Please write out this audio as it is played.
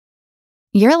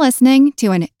You're listening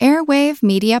to an Airwave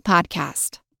Media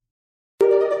Podcast.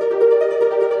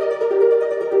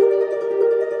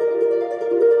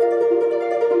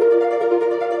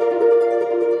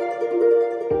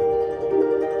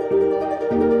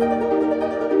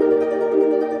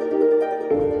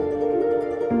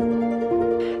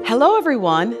 Hello,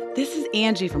 everyone. This is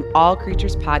Angie from All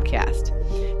Creatures Podcast.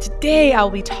 Today, I'll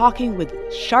be talking with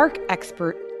shark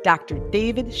expert Dr.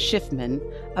 David Schiffman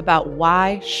about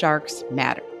why sharks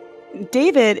matter.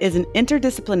 David is an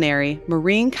interdisciplinary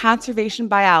marine conservation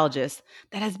biologist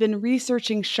that has been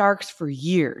researching sharks for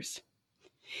years.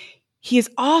 He is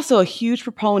also a huge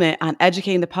proponent on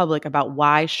educating the public about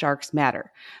why sharks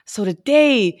matter. So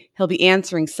today, he'll be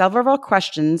answering several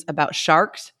questions about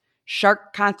sharks,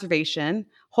 shark conservation,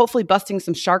 hopefully busting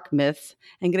some shark myths,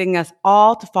 and getting us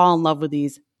all to fall in love with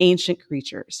these ancient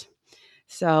creatures.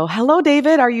 So, hello,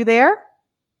 David. Are you there?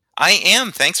 I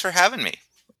am. Thanks for having me.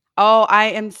 Oh, I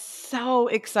am so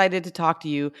excited to talk to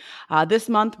you. This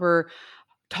month, we're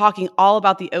talking all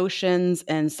about the oceans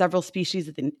and several species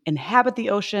that inhabit the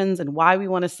oceans and why we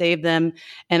want to save them.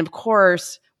 And of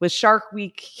course, with Shark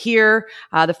Week here,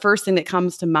 the first thing that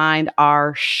comes to mind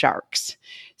are sharks.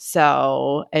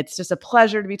 So it's just a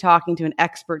pleasure to be talking to an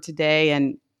expert today.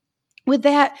 And with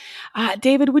that,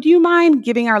 David, would you mind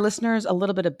giving our listeners a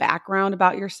little bit of background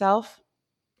about yourself?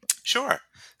 Sure.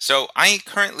 So I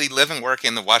currently live and work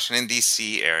in the Washington,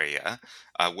 D.C. area,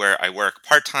 where I work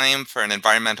part-time for an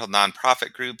environmental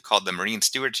nonprofit group called the Marine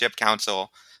Stewardship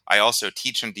Council. I also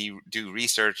teach and do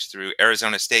research through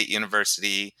Arizona State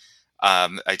University.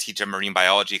 I teach a marine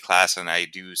biology class, and I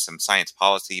do some science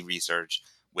policy research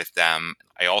with them.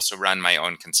 I also run my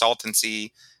own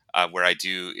consultancy, where I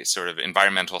do sort of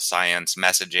environmental science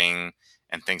messaging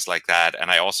and things like that. And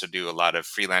I also do a lot of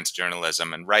freelance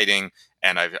journalism and writing.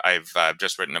 And I've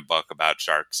just written a book about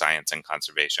shark science and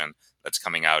conservation that's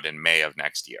coming out in May of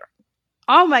next year.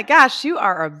 Oh my gosh, you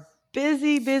are a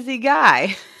busy, busy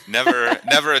guy. Never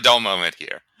a dull moment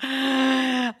here.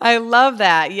 I love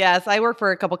that. Yes, I work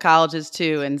for a couple colleges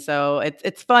too, and so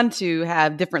it's fun to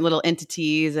have different little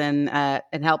entities and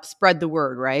help spread the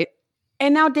word, right?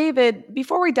 And now, David,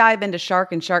 before we dive into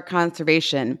shark and shark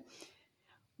conservation,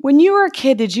 when you were a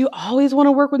kid, did you always want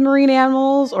to work with marine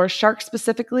animals or sharks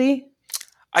specifically?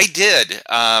 I did,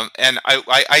 and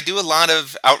I do a lot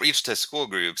of outreach to school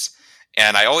groups,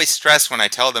 and I always stress when I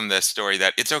tell them this story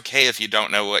that it's okay if you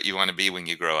don't know what you want to be when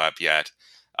you grow up yet.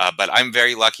 But I'm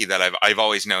very lucky that I've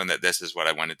always known that this is what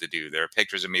I wanted to do. There are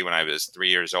pictures of me when I was 3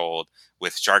 years old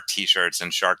with shark T-shirts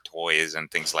and shark toys and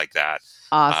things like that.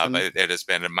 Awesome. But it has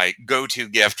been my go-to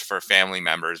gift for family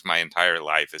members my entire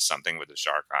life is something with a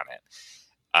shark on it.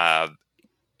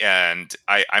 And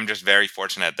I'm just very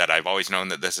fortunate that I've always known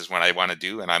that this is what I want to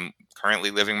do, and I'm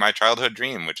currently living my childhood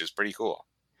dream, which is pretty cool.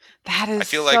 That is I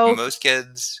feel so like most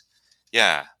kids,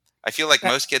 I feel like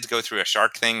most kids go through a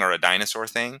shark thing or a dinosaur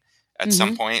thing at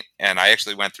some point, and I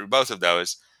actually went through both of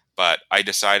those, but I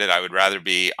decided I would rather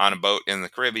be on a boat in the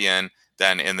Caribbean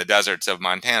than in the deserts of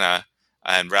Montana,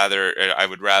 and I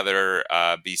would rather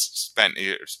be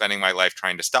spending my life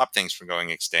trying to stop things from going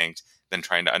extinct than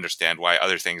trying to understand why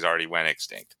other things already went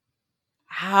extinct.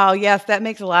 Wow, yes, that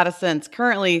makes a lot of sense.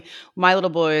 Currently, my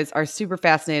little boys are super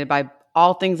fascinated by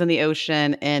all things in the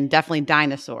ocean and definitely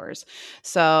dinosaurs.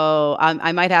 So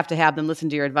I might have to have them listen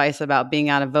to your advice about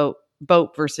being on a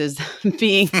boat versus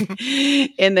being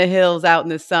in the hills out in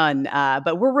the sun.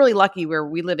 But we're really lucky where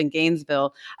we live in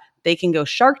Gainesville. They can go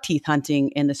shark teeth hunting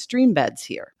in the stream beds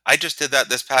here. I just did that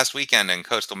this past weekend in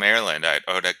coastal Maryland at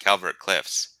Calvert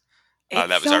Cliffs. That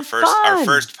was So our fun.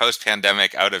 first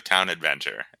post-pandemic out-of-town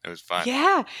adventure. It was fun.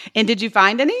 Yeah. And did you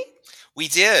find any? We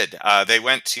did. They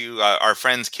went to our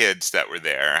friends' kids that were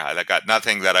there. That got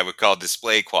nothing that I would call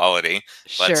display quality,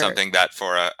 but Sure. something that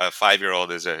for a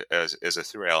 5-year-old is a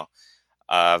thrill.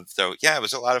 So yeah, it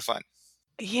was a lot of fun.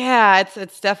 Yeah,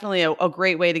 it's definitely a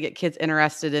great way to get kids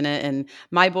interested in it. And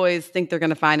my boys think they're going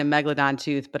to find a megalodon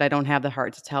tooth, but I don't have the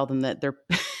heart to tell them that they're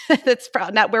that's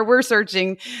probably not where we're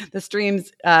searching the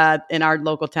streams in our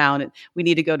local town. And we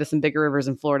need to go to some bigger rivers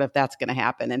in Florida if that's going to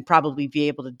happen, and probably be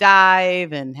able to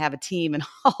dive and have a team and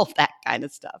all that kind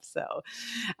of stuff. So,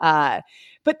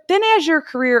 but then as your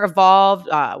career evolved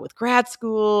with grad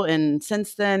school and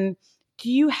since then,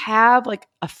 do you have like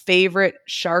a favorite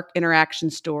shark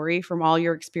interaction story from all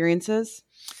your experiences?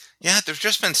 Yeah, there's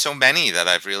just been so many that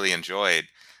I've really enjoyed.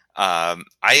 I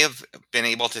have been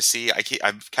able to see.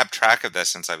 I've kept track of this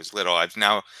since I was little. I've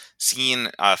now seen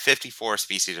 54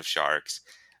 species of sharks,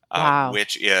 Wow.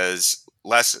 which is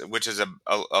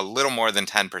a little more than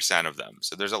 10% of them.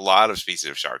 So there's a lot of species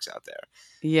of sharks out there.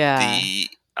 Yeah. The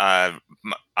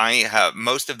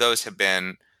Most of those have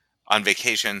been on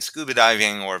vacation, scuba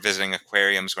diving or visiting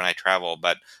aquariums when I travel.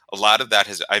 But a lot of that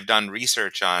I've done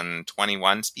research on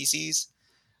 21 species,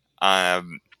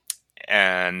 and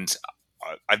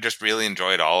I've just really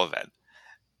enjoyed all of it.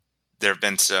 There have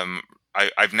been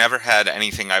I've never had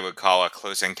anything I would call a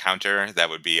close encounter that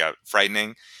would be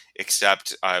frightening,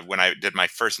 except when I did my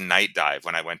first night dive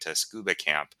when I went to scuba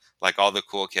camp. Like all the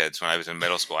cool kids, when I was in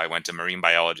middle school, I went to marine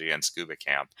biology and scuba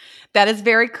camp. That is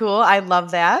very cool. I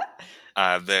love that.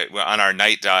 On our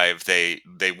night dive, they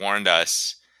warned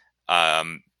us,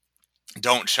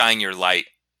 don't shine your light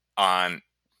on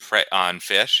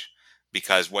fish,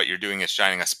 because what you're doing is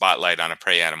shining a spotlight on a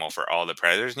prey animal for all the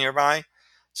predators nearby.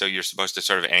 So you're supposed to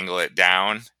sort of angle it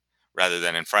down rather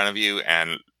than in front of you.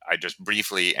 And I just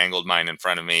briefly angled mine in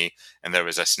front of me, and there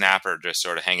was a snapper just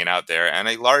sort of hanging out there, and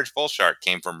a large bull shark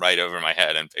came from right over my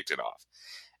head and picked it off.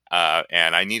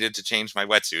 And I needed to change my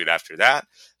wetsuit after that,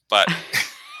 but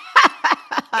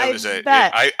I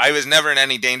was never in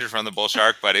any danger from the bull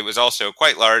shark, but it was also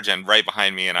quite large and right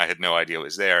behind me, and I had no idea it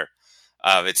was there.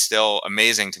 It's still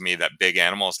amazing to me that big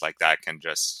animals like that can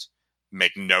just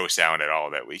make no sound at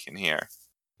all that we can hear.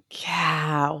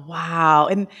 Yeah, wow.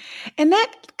 And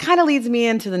that kind of leads me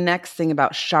into the next thing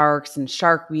about sharks and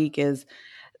Shark Week is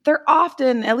they're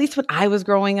often, at least when I was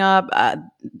growing up,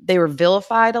 they were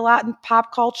vilified a lot in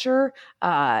pop culture.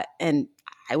 And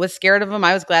I was scared of them.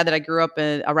 I was glad that I grew up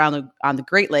on the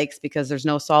Great Lakes because there's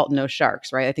no salt and no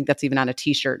sharks, right? I think that's even on a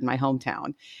t-shirt in my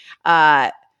hometown.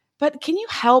 But can you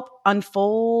help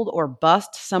unfold or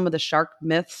bust some of the shark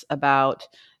myths about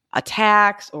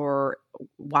attacks or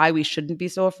why we shouldn't be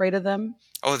so afraid of them?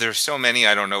 Oh, there's so many.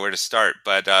 I don't know where to start,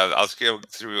 but I'll go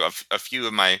through a few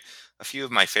of my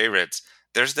favorites.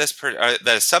 There's this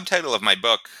the subtitle of my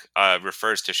book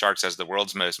refers to sharks as the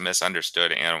world's most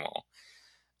misunderstood animal.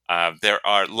 There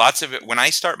are lots of it. When I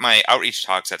start my outreach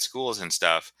talks at schools and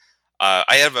stuff,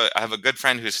 I have a good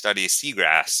friend who studies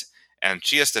seagrass, and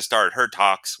she has to start her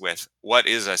talks with, "What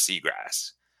is a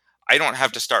seagrass?" I don't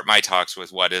have to start my talks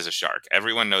with what is a shark.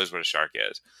 Everyone knows what a shark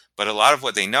is, but a lot of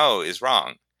what they know is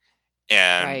wrong.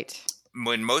 And right.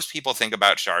 When most people think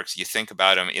about sharks, you think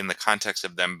about them in the context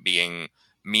of them being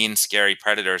mean, scary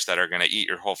predators that are going to eat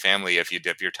your whole family if you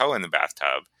dip your toe in the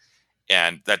bathtub.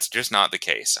 And that's just not the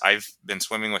case. I've been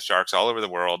swimming with sharks all over the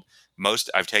world.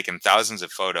 I've taken thousands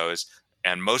of photos,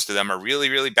 and most of them are really,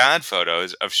 really bad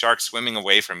photos of sharks swimming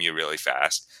away from you really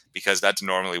fast, because that's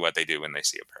normally what they do when they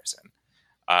see a person.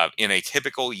 In a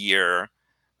typical year,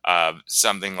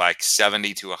 something like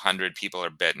 70 to 100 people are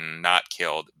bitten, not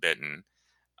killed, bitten,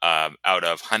 out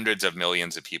of hundreds of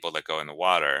millions of people that go in the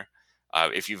water.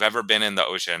 If you've ever been in the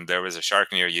ocean, there was a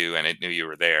shark near you and it knew you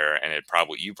were there, and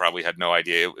you probably had no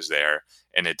idea it was there,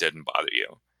 and it didn't bother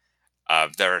you.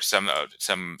 There are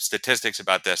some statistics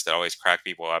about this that always crack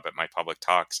people up at my public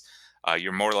talks.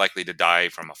 You're more likely to die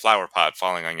from a flower pot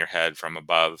falling on your head from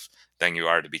above than you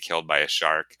are to be killed by a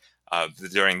shark.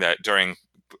 During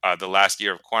the last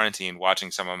year of quarantine, watching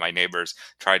some of my neighbors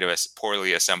try to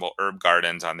poorly assemble herb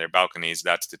gardens on their balconies,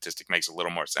 that statistic makes a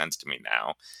little more sense to me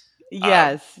now.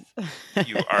 Yes.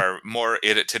 You are more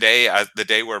today. The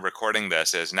day we're recording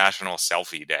this is National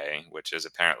Selfie Day, which is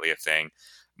apparently a thing.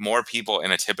 More people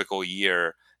in a typical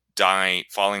year die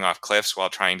falling off cliffs while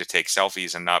trying to take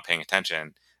selfies and not paying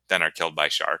attention than are killed by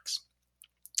sharks.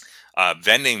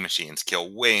 Vending machines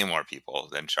kill way more people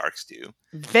than sharks do.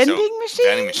 Vending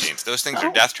machines? Those things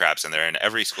are death traps, and they're in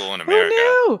every school in America.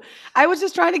 Who knew? I was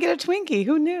just trying to get a Twinkie.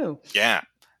 Who knew? Yeah.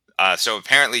 So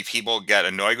apparently people get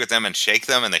annoyed with them and shake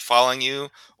them, and they fall on you,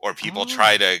 or people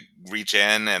try to reach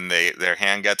in and their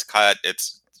hand gets cut.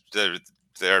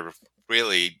 They're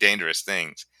really dangerous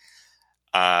things.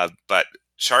 But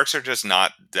sharks are just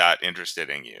not that interested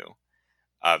in you.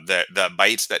 The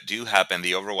bites that do happen,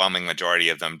 the overwhelming majority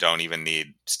of them don't even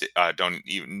need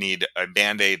a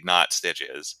Band-Aid, not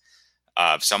stitches.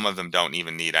 Some of them don't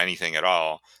even need anything at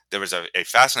all. There was a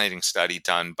fascinating study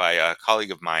done by a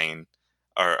colleague of mine,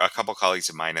 or a couple colleagues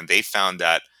of mine, and they found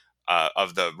that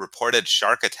of the reported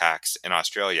shark attacks in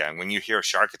Australia, and when you hear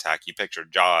shark attack, you picture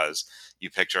Jaws, you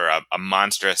picture a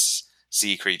monstrous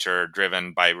sea creature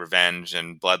driven by revenge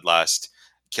and bloodlust,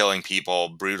 killing people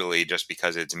brutally just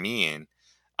because it's mean.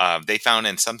 They found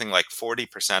in something like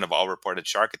 40% of all reported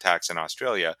shark attacks in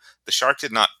Australia, the shark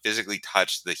did not physically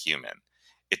touch the human.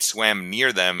 It swam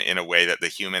near them in a way that the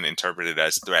human interpreted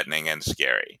as threatening and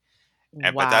scary.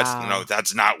 But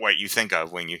that's not what you think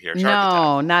of when you hear shark attack.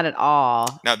 No, not at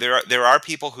all. Now, there are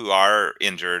people who are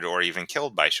injured or even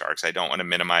killed by sharks. I don't want to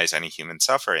minimize any human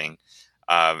suffering.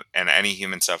 And any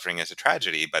human suffering is a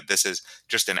tragedy, but this is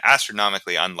just an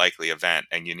astronomically unlikely event,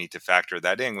 and you need to factor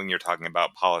that in when you're talking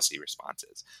about policy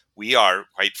responses. We are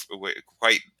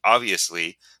quite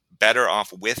obviously better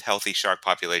off with healthy shark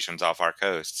populations off our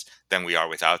coasts than we are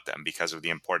without them because of the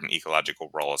important ecological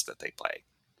roles that they play.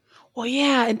 Well,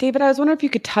 yeah, and David, I was wondering if you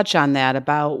could touch on that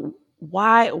about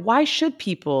why should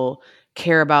people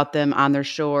care about them on their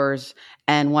shores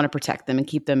and want to protect them and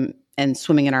keep them and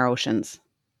swimming in our oceans?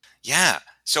 Yeah.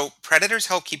 So predators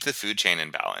help keep the food chain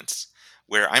in balance.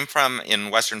 Where I'm from in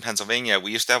Western Pennsylvania,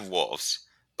 we used to have wolves,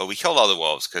 but we killed all the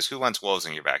wolves because who wants wolves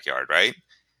in your backyard, right?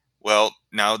 Well,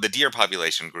 now the deer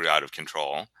population grew out of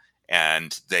control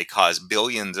and they caused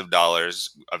billions of dollars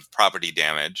of property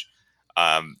damage.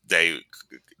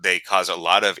 They cause a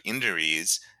lot of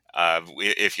injuries.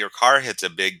 If your car hits a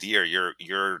big deer,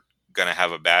 you're going to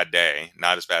have a bad day.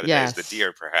 Not as bad a day as the Yes.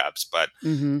 deer, perhaps, but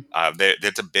Mm-hmm.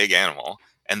 it's a big animal,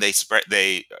 and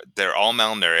they're all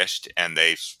malnourished, and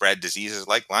they spread diseases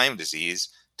like Lyme disease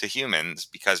to humans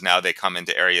because now they come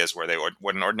into areas where they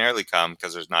wouldn't ordinarily come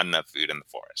because there's not enough food in the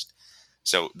forest.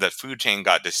 So the food chain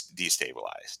got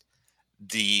destabilized.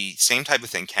 The same type of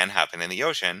thing can happen in the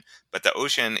ocean, but the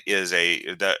ocean is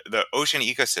the ocean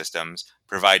ecosystems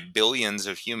provide billions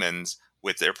of humans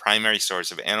with their primary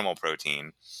source of animal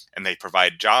protein, and they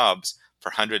provide jobs for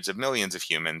hundreds of millions of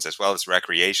humans as well as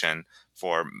recreation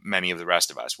for many of the rest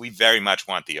of us. We very much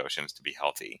want the oceans to be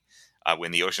healthy.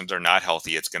 When the oceans are not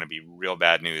healthy, it's going to be real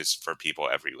bad news for people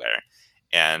everywhere.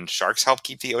 And sharks help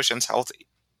keep the oceans healthy.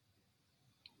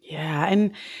 Yeah,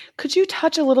 and could you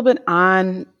touch a little bit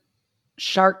on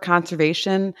shark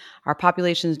conservation? Are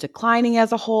populations declining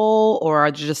as a whole, or are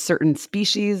there just certain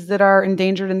species that are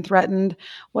endangered and threatened?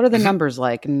 What are the Mhm. numbers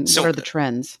like, and what So are the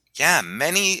trends? yeah,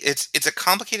 it's a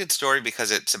complicated story because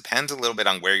it depends a little bit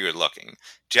on where you're looking.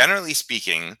 Generally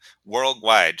speaking,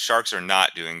 worldwide, sharks are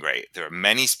not doing great. There are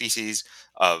many species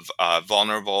of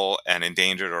vulnerable and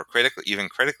endangered or even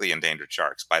critically endangered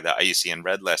sharks by the IUCN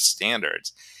Red List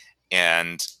standards.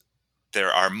 And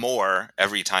there are more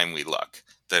every time we look.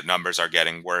 The numbers are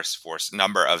getting worse for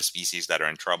number of species that are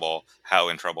in trouble. How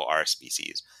in trouble are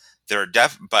species? There are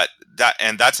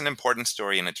that's an important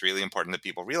story, and it's really important that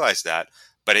people realize that.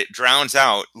 But it drowns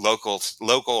out local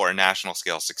or national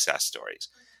scale success stories.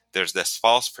 There's this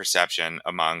false perception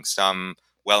among some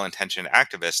well-intentioned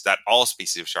activists that all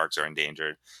species of sharks are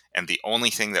endangered, and the only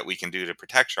thing that we can do to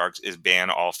protect sharks is ban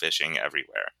all fishing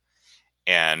everywhere.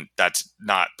 And that's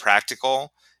not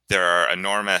practical. There are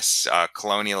enormous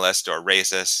colonialist or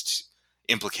racist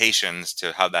implications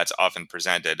to how that's often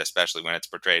presented, especially when it's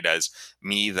portrayed as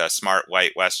me, the smart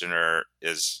white Westerner,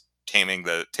 is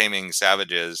taming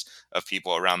savages of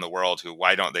people around the world who,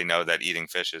 why don't they know that eating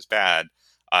fish is bad?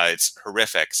 It's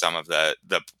horrific. Some of the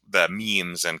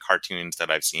memes and cartoons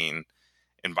that I've seen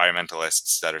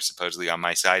environmentalists that are supposedly on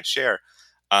my side share.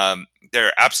 There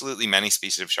are absolutely many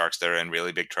species of sharks that are in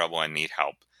really big trouble and need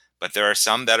help, but there are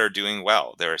some that are doing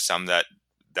well. There are some that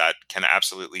can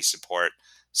absolutely support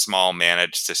small,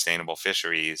 managed, sustainable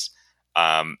fisheries.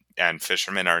 And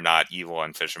fishermen are not evil,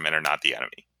 and fishermen are not the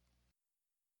enemy.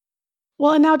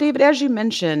 Well, and now, David, as you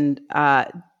mentioned,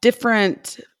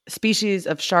 different species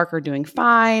of shark are doing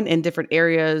fine, and different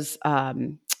areas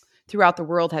throughout the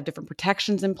world have different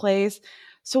protections in place.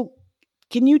 So,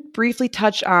 can you briefly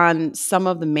touch on some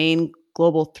of the main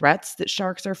global threats that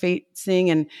sharks are facing,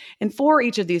 and for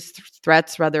each of these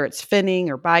threats, whether it's finning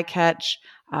or bycatch,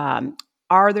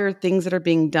 are there things that are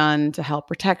being done to help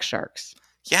protect sharks?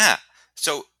 Yeah.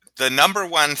 So the number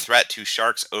one threat to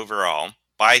sharks overall,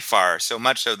 by far, so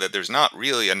much so that there's not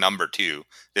really a number two,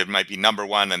 there might be number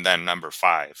one and then number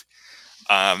five,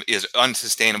 is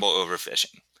unsustainable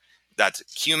overfishing. That's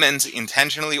humans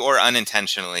intentionally or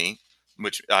unintentionally,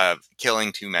 which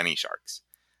killing too many sharks.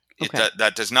 Okay.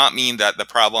 That does not mean that the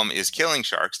problem is killing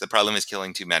sharks. The problem is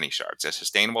killing too many sharks. A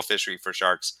sustainable fishery for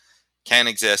sharks can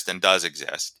exist and does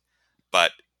exist,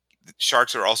 but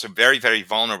sharks are also very, very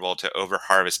vulnerable to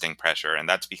over-harvesting pressure, and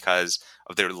that's because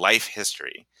of their life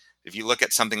history. If you look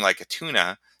at something like a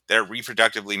tuna, they're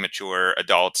reproductively mature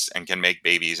adults and can make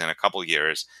babies in a couple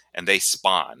years, and they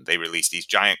spawn. They release these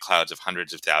giant clouds of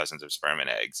hundreds of thousands of sperm and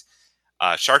eggs.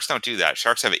 Sharks don't do that.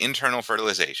 Sharks have internal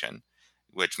fertilization,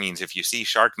 which means if you see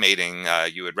shark mating,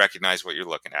 you would recognize what you're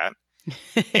looking at.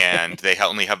 And they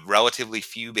only have relatively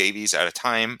few babies at a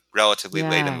time, relatively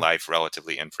late in Yeah. life,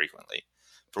 relatively infrequently.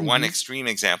 For one Hmm. extreme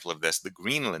example of this, the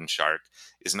Greenland shark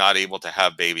is not able to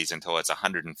have babies until it's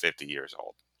 150 years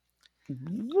old.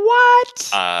 What?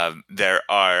 There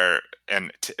are,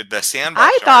 and the sandbar I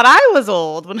shark thought I was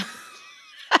old when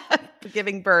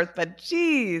giving birth, but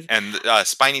geez. and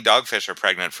spiny dogfish are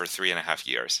pregnant for 3.5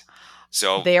 years.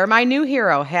 So They are my new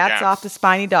hero. Hats Yeah. off to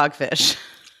spiny dogfish.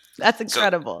 That's So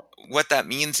incredible. what that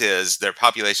means is their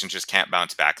population just can't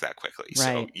bounce back that quickly. So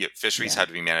Right. fisheries Yeah. have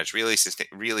to be managed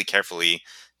really carefully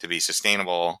to be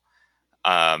sustainable.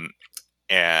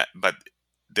 But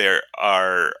there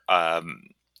are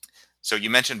so you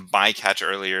mentioned bycatch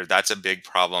earlier. That's a big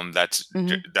problem.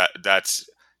 Mhm. That's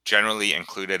generally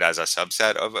included as a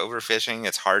subset of overfishing.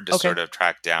 It's hard to Okay. sort of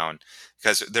track down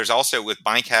because there's also with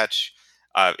bycatch,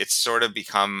 it's sort of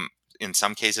become in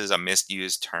some cases a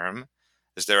misused term.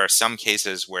 Because there are some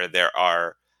cases where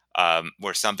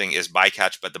where something is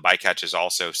bycatch, but the bycatch is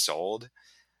also sold.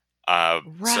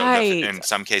 Right. In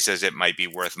some cases it might be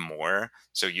worth more.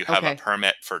 So you have a Okay.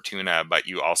 permit for tuna, but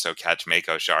you also catch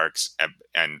mako sharks,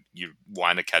 and you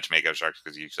want to catch mako sharks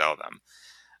because you sell them.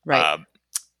 Right.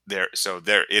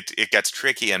 It gets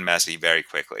tricky and messy very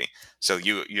quickly. So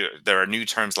there are new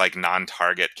terms like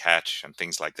non-target catch and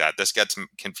things like that. This gets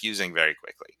confusing very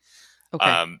quickly.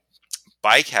 Okay.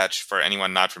 Bycatch, for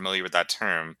anyone not familiar with that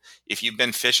term, if you've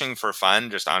been fishing for fun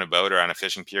just on a boat or on a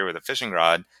fishing pier with a fishing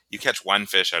rod, you catch one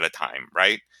fish at a time,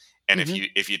 right? And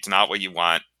Mhm. if it's not what you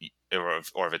want, or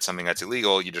if it's something that's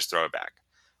illegal, you just throw it back.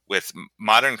 With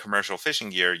modern commercial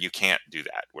fishing gear, you can't do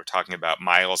that. We're talking about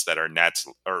nets that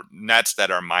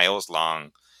are miles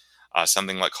long.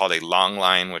 Something called a long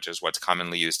line, which is what's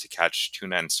commonly used to catch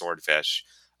tuna and swordfish,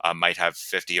 might have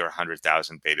 50 or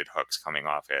 100,000 baited hooks coming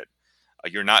off it.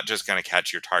 You're not just going to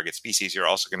catch your target species, you're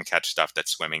also going to catch stuff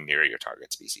that's swimming near your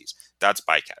target species. That's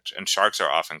bycatch. And sharks are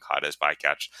often caught as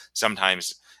bycatch,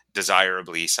 sometimes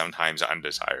desirably, sometimes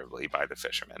undesirably by the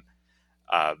fishermen.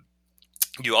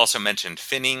 You also mentioned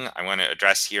finning. I want to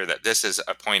address here that this is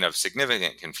a point of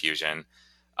significant confusion.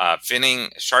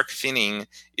 Shark finning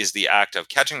is the act of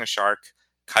catching a shark,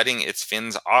 cutting its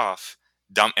fins off,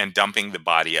 and dumping the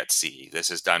body at sea. This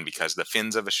is done because the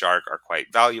fins of a shark are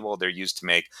quite valuable. They're used to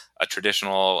make a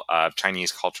traditional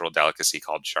Chinese cultural delicacy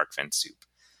called shark fin soup.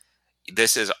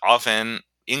 This is often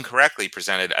incorrectly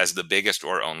presented as the biggest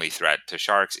or only threat to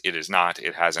sharks. It is not.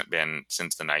 It hasn't been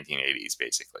since the 1980s,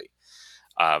 basically.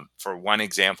 For one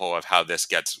example of how this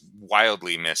gets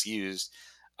wildly misused,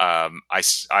 when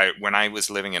I was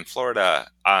living in Florida,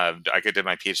 I did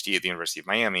my PhD at the University of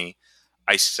Miami.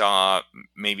 I saw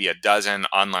maybe a dozen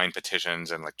online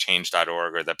petitions and like change.org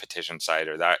or the petition site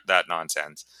or that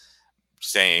nonsense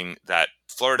saying that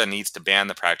Florida needs to ban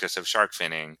the practice of shark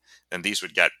finning. Then these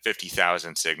would get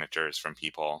 50,000 signatures from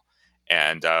people.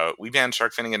 And we banned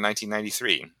shark finning in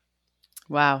 1993.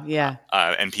 Wow. Yeah.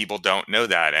 And people don't know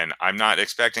that. And I'm not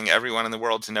expecting everyone in the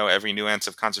world to know every nuance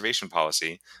of conservation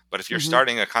policy. But if you're Mhm.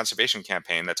 starting a conservation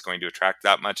campaign that's going to attract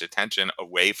that much attention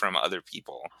away from other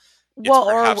people, Well,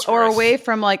 perhaps or worth- away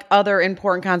from like other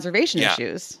important conservation Yeah.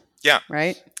 issues. Yeah.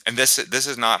 Right. And this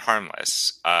is not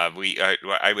harmless. I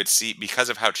would see, because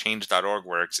of how change.org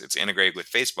works, it's integrated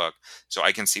with Facebook. So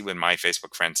I can see when my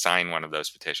Facebook friends sign one of those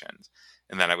petitions.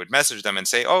 And then I would message them and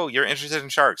say, oh, you're interested in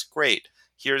sharks. Great.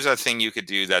 Here's a thing you could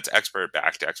do that's expert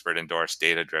backed, expert endorsed,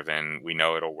 data driven. We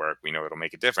know it'll work. We know it'll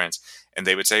make a difference. And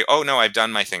they would say, oh, no, I've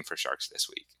done my thing for sharks this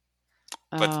week.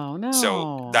 But Oh no.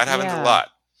 so that happens a Yeah.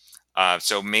 lot.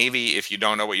 So maybe if you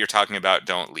don't know what you're talking about,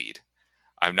 don't lead.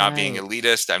 I'm not being Right.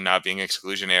 elitist. I'm not being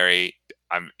exclusionary.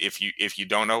 If you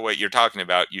don't know what you're talking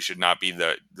about, you should not be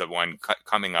the one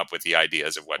coming up with the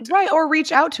ideas of what to Right. do. Or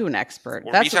reach out to an expert.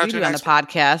 Or That's reach what out we to do an on the expert.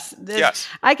 podcast. Yes.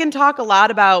 I can talk a lot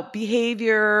about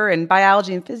behavior and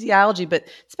biology and physiology, but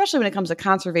especially when it comes to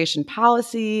conservation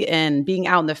policy and being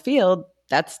out in the field,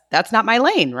 that's not my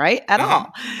lane, right? At Mhm.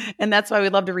 all. And that's why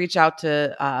we'd love to reach out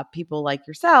to people like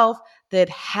yourself that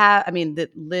that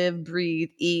live, breathe,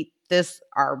 eat this,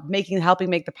 are helping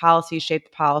make the policies, shape the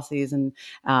policies, and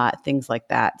things like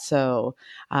that. So,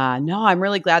 no, I'm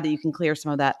really glad that you can clear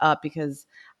some of that up, because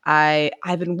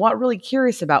I've been really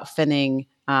curious about finning,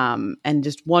 and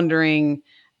just wondering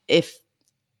if,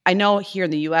 I know here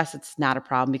in the U.S. it's not a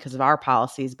problem because of our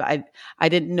policies, but I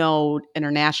didn't know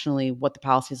internationally what the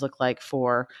policies look like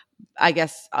for, I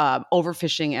guess,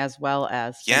 overfishing as well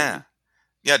as finning. Yeah.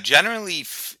 Yeah, generally,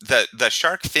 the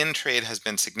shark fin trade has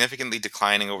been significantly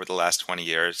declining over the last 20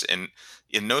 years, in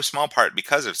no small part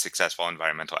because of successful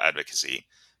environmental advocacy.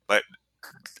 But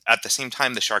at the same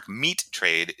time, the shark meat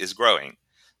trade is growing.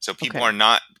 So people Okay. are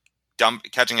not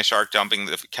catching a shark, catching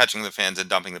the fins and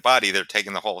dumping the body. They're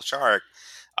taking the whole shark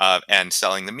and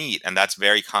selling the meat, and that's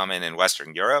very common in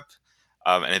Western Europe.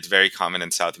 and it's very common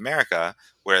in South America,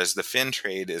 whereas the fin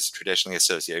trade is traditionally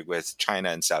associated with China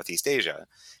and Southeast Asia.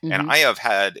 And I have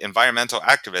had environmental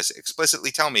activists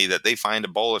explicitly tell me that they find a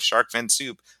bowl of shark fin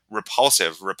soup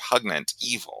repulsive, repugnant,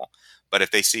 evil. But if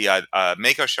they see a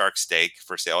mako shark steak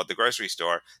for sale at the grocery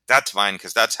store, that's fine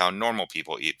because that's how normal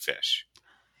people eat fish.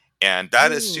 And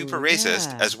that is super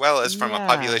racist, as well as from a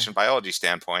population biology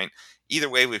standpoint. Either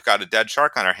way, we've got a dead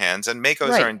shark on our hands, and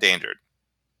makos are endangered.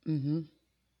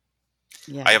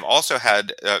 Yeah. I have also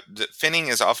had the finning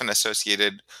is often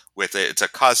associated with it's a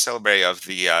cause célèbre of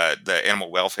the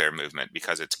animal welfare movement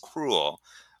because it's cruel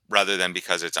rather than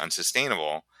because it's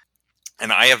unsustainable.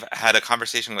 And I have had a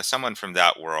conversation with someone from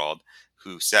that world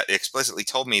who explicitly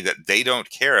told me that they don't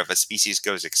care if a species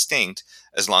goes extinct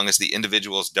as long as the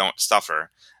individuals don't suffer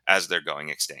as they're going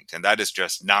extinct. And that is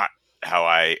just not how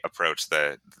I approach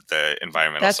the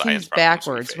environmental science seems problems we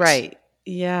backwards, face. right?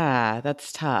 Yeah,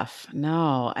 that's tough.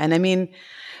 No. And I mean,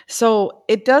 so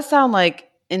it does sound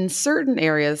like in certain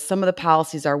areas, some of the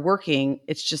policies are working.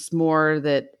 It's just more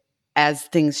that as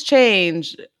things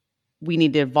change, we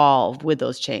need to evolve with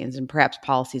those changes, and perhaps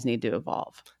policies need to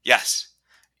evolve. Yes.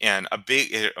 And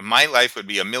my life would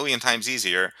be a million times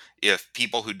easier if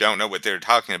people who don't know what they're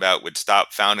talking about would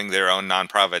stop founding their own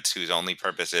nonprofits whose only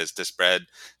purpose is to spread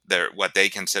what they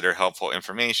consider helpful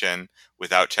information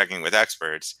without checking with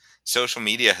experts. Social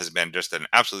media has been just an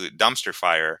absolute dumpster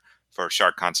fire for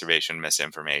shark conservation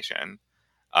misinformation.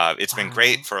 It's been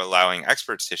great for allowing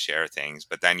experts to share things,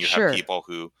 but then you have people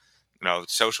who,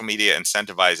 social media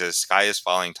incentivizes sky is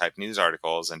falling type news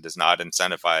articles and does not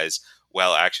incentivize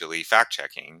actually fact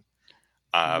checking.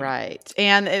 Right.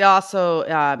 And it also,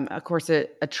 of course,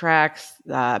 it attracts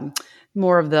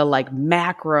more of the like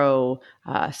macro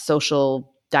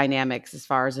social dynamics as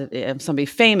far as if somebody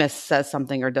famous says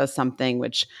something or does something,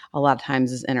 which a lot of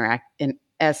times is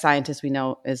as scientists we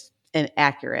know is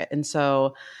inaccurate. And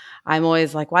so I'm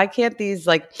always like, why can't these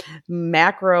like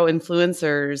macro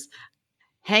influencers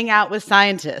hang out with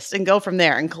scientists and go from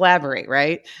there and collaborate,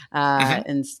 right?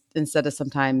 And instead of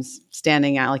sometimes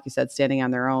standing on, like you said, standing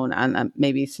on their own on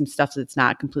maybe some stuff that's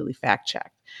not completely fact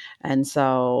checked. And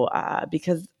so,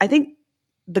 because I think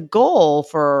the goal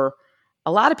for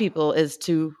a lot of people is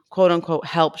to quote unquote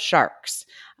help sharks.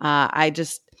 I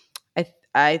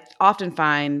often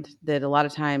find that a lot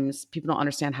of times people don't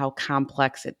understand how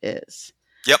complex it is.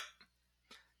 Yep.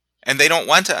 And they don't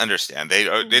want to understand.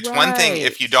 It's one thing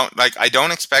if you don't like. I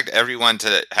don't expect everyone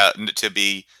to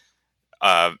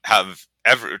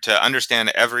to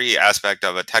understand every aspect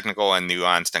of a technical and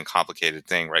nuanced and complicated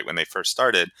thing right when they first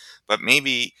started. But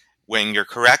maybe when you're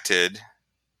corrected,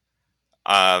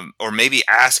 or maybe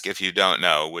ask if you don't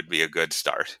know would be a good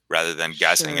start rather than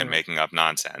guessing and making up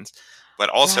nonsense. But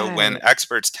also when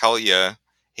experts tell you,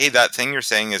 "Hey, that thing you're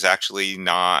saying is actually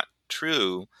not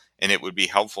true." And it would be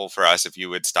helpful for us if you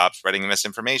would stop spreading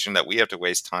misinformation that we have to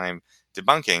waste time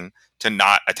debunking to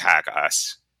not attack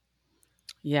us.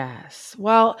 Yes.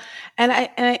 Well,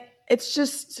 it's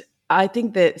just, I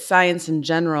think that science in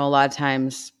general, a lot of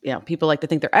times, people like to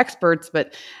think they're experts,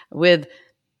 but with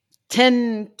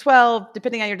 10, 12,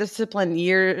 depending on your discipline,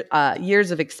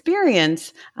 years of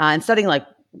experience and studying like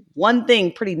one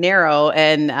thing pretty narrow.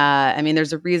 And I mean,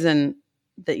 there's a reason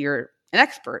that you're an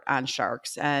expert on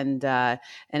sharks, and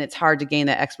it's hard to gain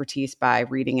that expertise by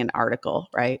reading an article,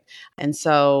 right? And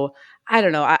so I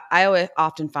don't know. I always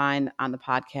often find on the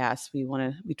podcast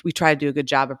we try to do a good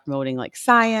job of promoting like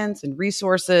science and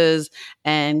resources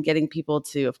and getting people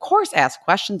to, of course, ask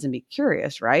questions and be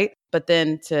curious, right? But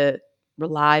then to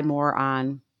rely more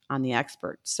on the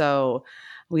expert. So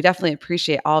we definitely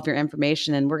appreciate all of your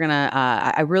information, and we're gonna.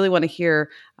 I really want to hear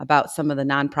about some of the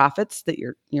nonprofits that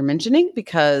you're mentioning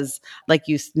because, like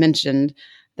you mentioned,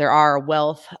 there are a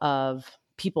wealth of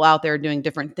people out there doing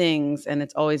different things, and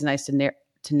it's always nice to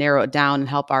narrow it down and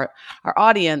help our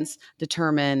audience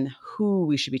determine who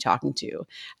we should be talking to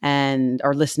and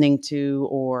or listening to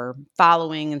or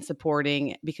following and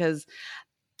supporting, because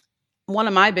one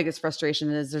of my biggest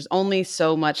frustrations is there's only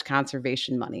so much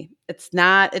conservation money. It's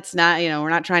not, we're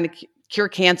not trying to cure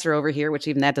cancer over here, which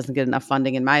even that doesn't get enough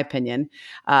funding in my opinion.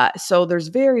 So there's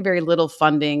very, very little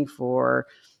funding for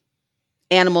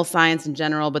animal science in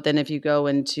general. But then if you go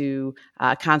into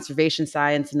conservation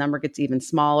science, the number gets even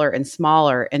smaller and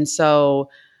smaller. And so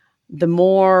the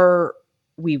more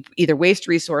we either waste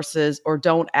resources or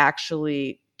don't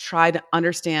actually try to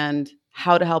understand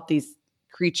how to help these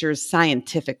creatures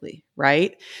scientifically,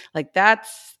 right? Like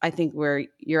that's, I think, where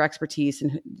your expertise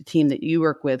and the team that you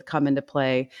work with come into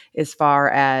play as far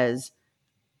as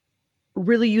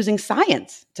really using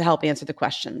science to help answer the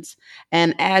questions.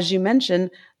 And as you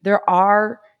mentioned, there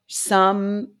are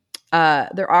some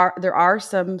there are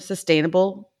some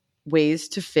sustainable ways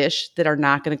to fish that are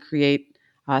not going to create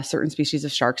certain species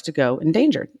of sharks to go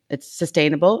endangered. It's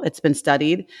sustainable. It's been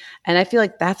studied, and I feel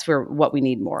like that's what we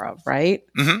need more of, right?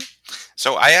 hmm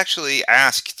So I actually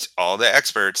asked all the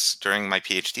experts during my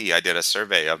PhD. I did a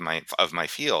survey of my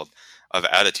field of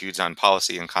attitudes on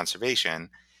policy and conservation,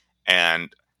 and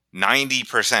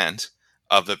 90%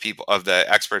 of the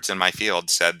experts in my field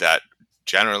said that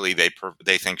generally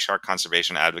they think shark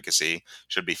conservation advocacy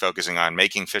should be focusing on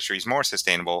making fisheries more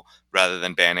sustainable rather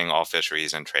than banning all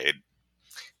fisheries and trade.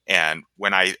 And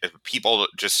when people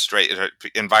just straight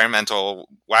environmental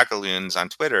wackaloons on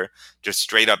Twitter just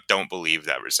straight up don't believe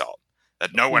that result.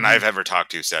 That no one I've ever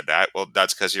talked to said that. Well,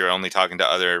 that's because you're only talking to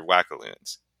other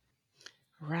wackaloons.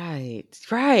 Right,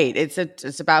 right.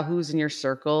 It's about who's in your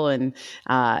circle and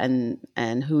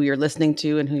who you're listening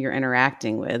to and who you're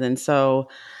interacting with. And so,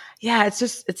 yeah, it's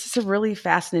just a really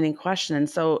fascinating question. And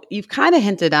so you've kind of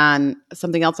hinted on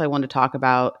something else I want to talk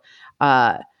about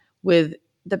uh, with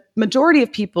the majority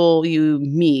of people you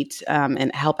meet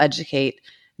and help educate.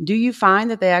 Do you find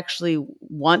that they actually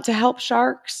want to help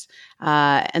sharks?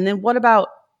 And then what about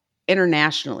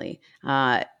internationally?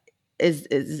 Is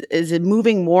it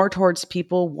moving more towards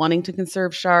people wanting to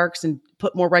conserve sharks and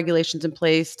put more regulations in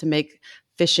place to make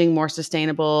fishing more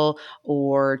sustainable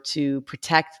or to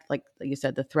protect, like you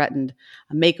said, the threatened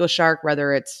mako shark,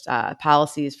 whether it's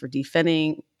policies for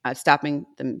definning, stopping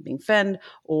them being finned,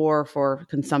 or for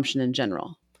consumption in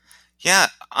general? Yeah,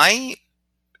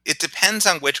 it depends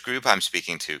on which group I'm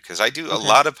speaking to, because I do a Okay.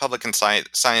 lot of public and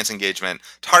science engagement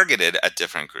targeted at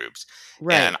different groups.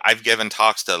 And Right. I've given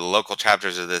talks to the local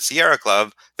chapters of the Sierra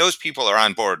Club. Those people are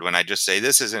on board when I just say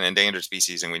this is an endangered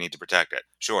species and we need to protect it.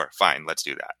 Sure, fine, let's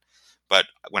do that. But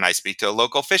when I speak to a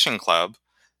local fishing club,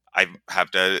 I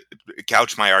have to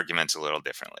couch my arguments a little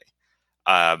differently.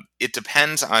 It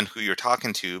depends on who you're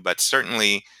talking to, but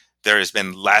certainly there has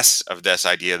been less of this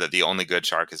idea that the only good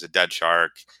shark is a dead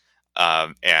shark,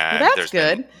 Well, and that's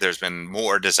good. there's been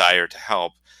more desire to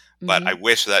help. But I Hmm.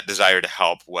 wish that desire to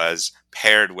help was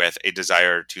paired with a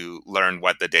desire to learn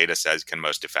what the data says can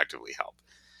most effectively help.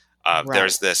 Right.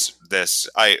 There's the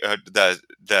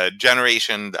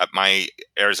generation that my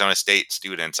Arizona State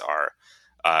students are,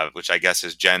 which I guess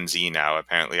is Gen Z now.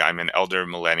 Apparently, I'm an elder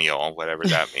millennial, whatever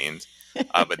that means.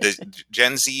 But the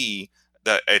Gen Z,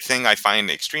 a thing I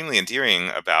find extremely endearing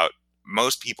about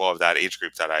most people of that age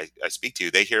group that I speak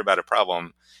to, they hear about a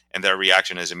problem and their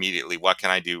reaction is immediately, "What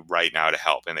can I do right now to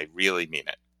help?" And they really mean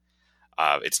it.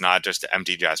 It's not just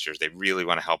empty gestures. They really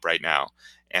want to help right now.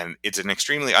 And it's an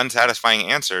extremely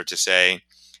unsatisfying answer to say,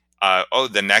 "Oh,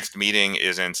 the next meeting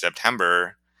is in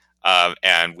September,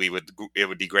 and it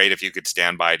would be great if you could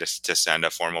stand by to send a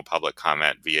formal public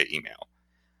comment via email."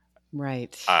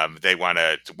 Right. They want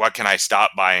to, what can I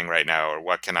stop buying right now, or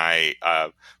what can I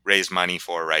raise money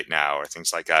for right now, or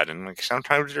things like that. And like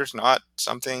sometimes there's not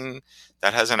something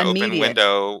that has an open Immediate.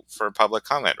 window for public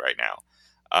comment right now.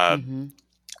 Uh, Hmm.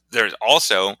 there's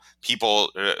also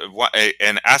people,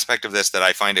 an aspect of this that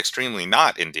I find extremely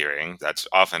not endearing, that's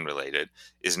often related,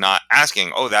 is not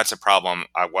asking, "Oh, that's a problem.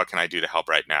 What can I do to help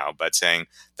right now?" But saying,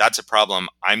 "That's a problem.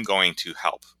 I'm going to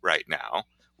help right now,"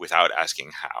 without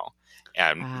asking how.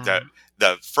 And Ah,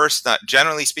 the first,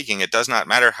 generally speaking, it does not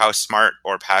matter how smart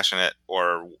or passionate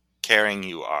or caring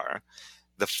you are.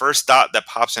 The first thought that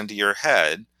pops into your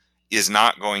head is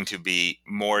not going to be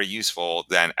more useful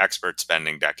than experts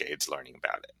spending decades learning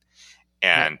about it.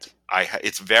 And right.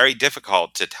 it's very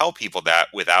difficult to tell people that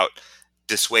without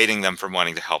dissuading them from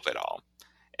wanting to help at all.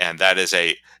 And that is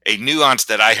a nuance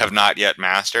that I have not yet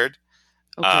mastered.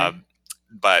 Uh, Okay.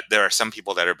 but there are some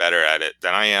people that are better at it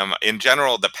than I am. In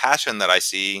general, the passion that I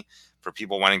see for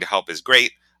people wanting to help is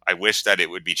great. I wish that it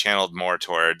would be channeled more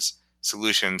towards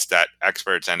solutions that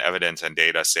experts and evidence and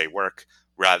data say work,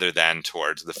 rather than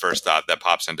towards the first thought that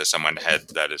pops into someone's head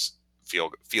that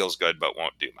feels good but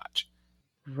won't do much.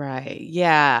 Right.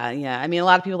 Yeah. Yeah. I mean, a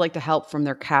lot of people like to help from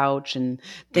their couch and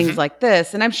things Hmm like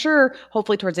this. And I'm sure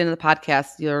hopefully towards the end of the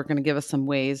podcast, you're going to give us some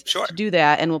ways Sure. to do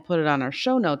that. And we'll put it on our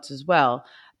show notes as well.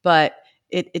 But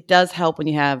it does help when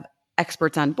you have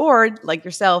experts on board like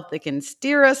yourself that can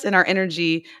steer us in our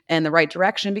energy in the right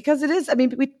direction because it is, I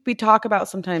mean, we talk about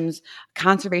sometimes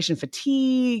conservation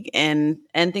fatigue and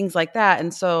things like that.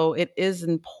 And so it is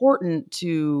important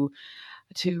to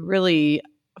really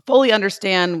fully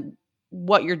understand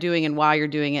what you're doing and why you're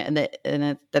doing it, and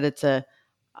that it's going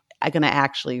to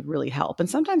actually really help. And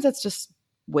sometimes that's just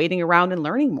waiting around and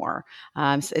learning more.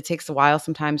 So it takes a while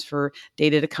sometimes for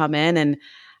data to come in. And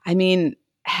I mean,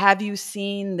 have you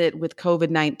seen that with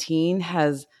COVID-19?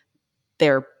 Has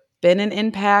there been an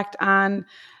impact on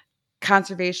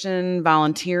conservation,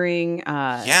 volunteering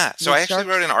Yeah. So with I actually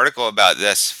wrote sharks? an article about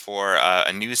this for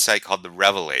a news site called The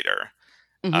Revelator,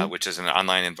 Hmm. which is an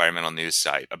online environmental news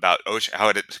site about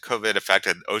COVID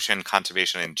affected ocean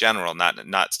conservation in general,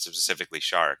 not specifically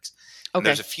sharks. And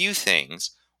there's Okay. a few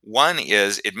things. One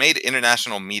is it made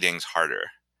international meetings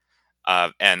harder,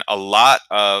 and a lot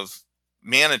of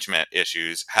management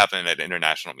issues happen at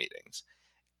international meetings.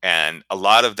 And a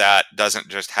lot of that doesn't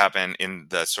just happen in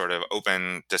the sort of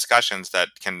open discussions that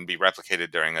can be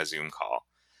replicated during a Zoom call.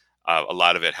 A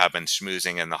lot of it happens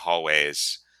schmoozing in the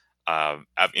hallways,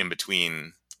 in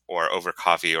between, or over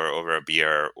coffee or over a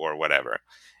beer or whatever.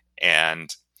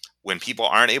 And when people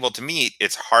aren't able to meet,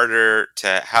 it's harder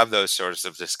to have those sorts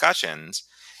of discussions.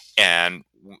 And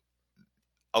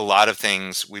a lot of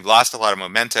things, we've lost a lot of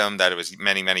momentum that it was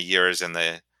many, many years in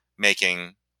the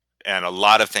making. And a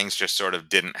lot of things just sort of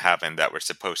didn't happen that were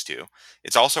supposed to.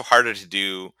 It's also harder to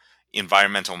do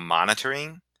environmental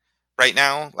monitoring right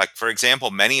now. Like, for example,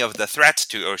 many of the threats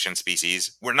to ocean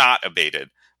species were not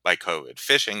abated by COVID.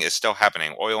 Fishing is still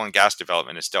happening. Oil and gas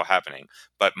development is still happening.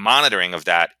 But monitoring of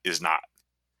that is not.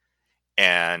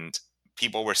 And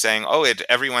people were saying, oh,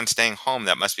 everyone's staying home.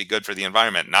 That must be good for the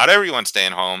environment. Not everyone's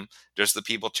staying home. Just the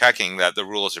people checking that the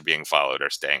rules are being followed are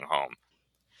staying home.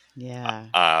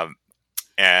 Yeah.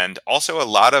 And also a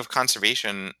lot of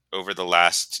conservation over the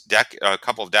last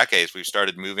couple of decades, we've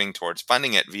started moving towards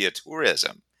funding it via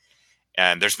tourism.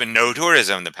 And there's been no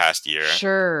tourism the past year.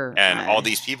 Sure. And all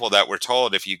these people that were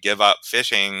told if you give up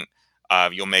fishing,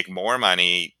 you'll make more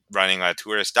money running a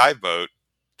tourist dive boat,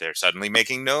 they're suddenly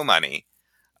making no money.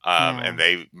 And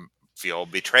they feel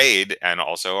betrayed and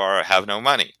also have no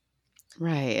money.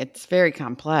 Right. It's very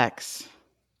complex.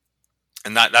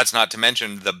 And that's not to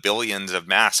mention the billions of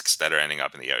masks that are ending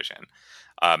up in the ocean.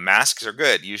 Masks are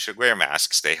good. You should wear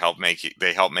masks. They help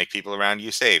make people around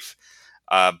you safe.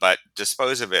 But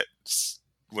dispose of it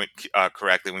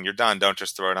correctly when you're done. Don't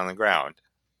just throw it on the ground.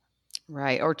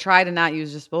 Right. Or try to not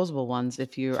use disposable ones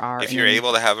if you are. If you're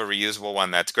able to have a reusable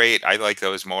one, that's great. I like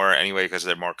those more anyway because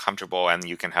they're more comfortable and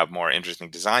you can have more interesting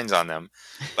designs on them.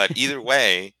 But either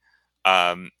way,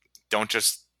 don't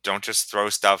just throw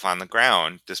stuff on the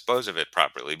ground. Dispose of it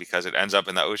properly because it ends up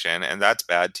in the ocean, and that's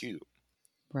bad too.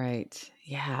 Right.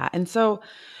 Yeah. And so,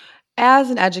 as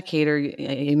an educator,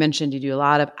 you mentioned you do a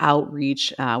lot of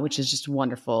outreach, which is just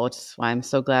wonderful. Which is why I'm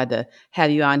so glad to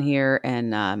have you on here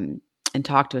and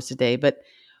talk to us today. But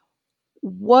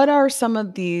what are some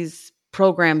of these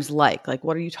programs like? Like,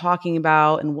 what are you talking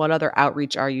about, and what other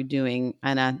outreach are you doing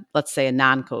in let's say, a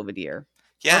non-COVID year, or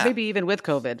Yeah. maybe even with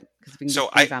COVID, because we can So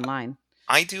do things online.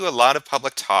 I do a lot of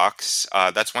public talks.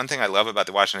 That's one thing I love about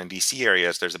the Washington, D.C. area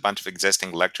is there's a bunch of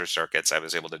existing lecture circuits I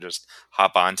was able to just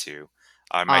hop onto.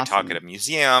 I might talk at a Awesome.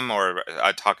 museum or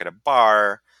I talk at a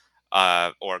bar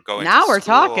or go into Now we're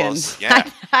talking. schools.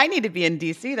 Yeah. I need to be in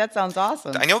DC. That sounds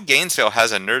awesome. I know Gainesville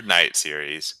has a Nerd Night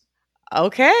series.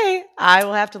 Okay, I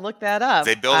will have to look that up.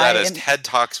 They bill that as TED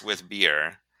Talks with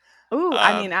beer. Ooh,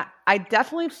 I mean, I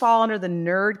definitely fall under the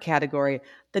nerd category.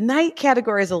 The night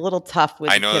category is a little tough with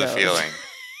I know the kiddos.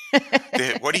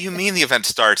 feeling. What do you mean the event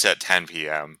starts at 10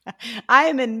 p.m.? I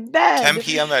am in bed. 10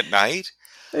 p.m. at night?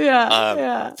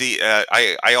 Yeah, yeah.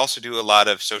 I also do a lot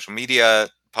of social media,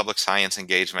 public science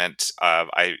engagement.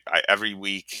 Every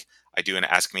week I do an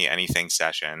Ask Me Anything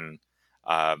session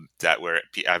where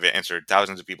I've answered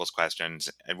thousands of people's questions,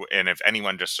 and if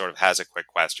anyone just sort of has a quick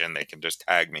question, they can just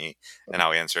tag me, and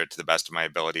I'll answer it to the best of my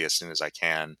ability as soon as I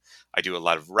can. I do a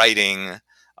lot of writing,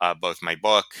 both my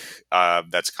book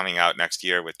that's coming out next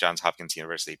year with Johns Hopkins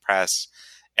University Press,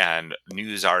 and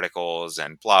news articles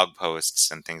and blog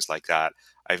posts and things like that.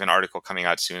 I have an article coming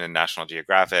out soon in National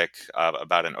Geographic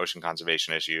about an ocean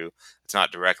conservation issue. It's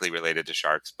not directly related to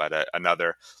sharks, but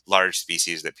another large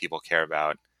species that people care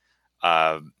about.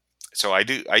 So I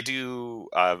do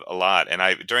a lot,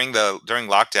 and during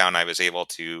lockdown I was able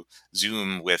to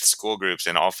Zoom with school groups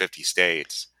in all 50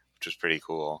 states, which was pretty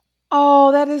cool.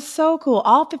 Oh, that is so cool.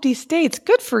 All 50 states.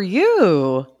 Good for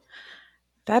you.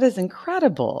 That is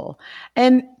incredible.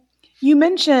 And you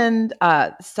mentioned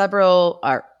several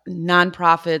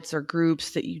nonprofits or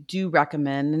groups that you do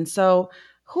recommend. And so,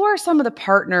 who are some of the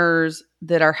partners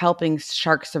that are helping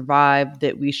sharks survive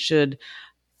that we should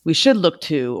look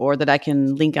to, or that I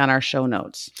can link on our show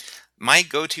notes? My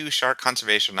go-to shark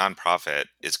conservation nonprofit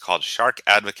is called Shark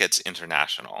Advocates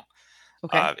International.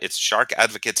 Okay. It's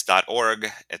sharkadvocates.org.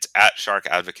 It's at Shark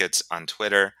Advocates on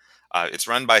Twitter. It's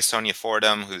run by Sonia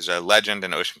Fordham, who's a legend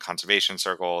in ocean conservation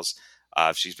circles.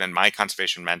 She's been my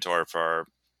conservation mentor for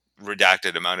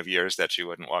redacted amount of years that she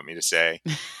wouldn't want me to say.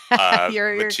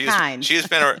 You're But kind.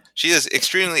 she is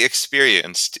extremely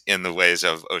experienced in the ways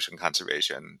of ocean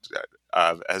conservation.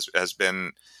 Has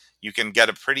been. You can get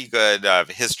a pretty good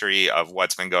history of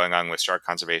what's been going on with shark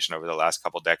conservation over the last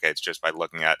couple decades just by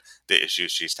looking at the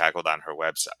issues she's tackled on her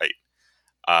website.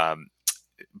 Um,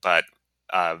 but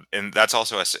and that's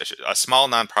also a small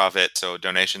nonprofit, so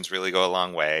donations really go a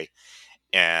long way.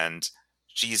 And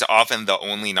she's often the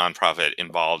only nonprofit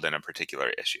involved in a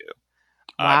particular issue.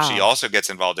 She Wow. also gets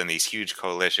involved in these huge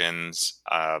coalitions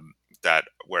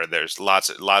where there's lots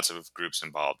of groups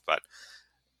involved, but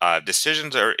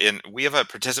decisions are in. We have a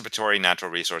participatory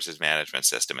natural resources management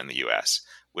system in the U.S.,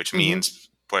 which Hmm. means,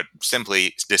 put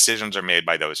simply, decisions are made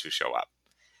by those who show up,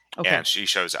 Okay. and she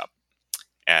shows up,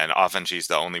 and often she's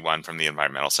the only one from the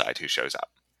environmental side who shows up.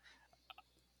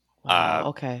 Wow. Uh,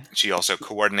 Okay. she also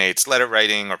coordinates letter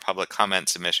writing or public comment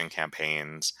submission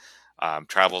campaigns,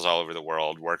 travels all over the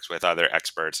world, works with other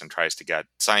experts, and tries to get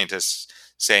scientists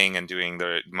saying and doing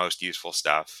the most useful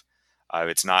stuff.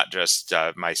 It's not just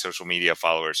my social media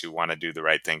followers who want to do the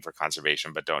right thing for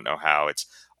conservation but don't know how. It's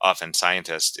often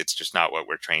scientists. It's just not what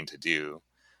we're trained to do.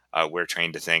 We're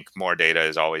trained to think more data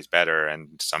is always better,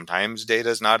 and sometimes data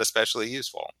is not especially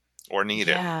useful or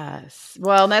needed. Yes.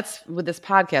 Well, that's with this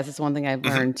podcast. It's one thing I've Mhm.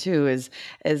 learned too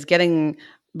is getting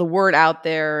the word out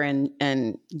there and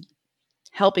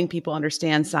helping people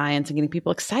understand science and getting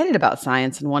people excited about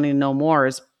science and wanting to know more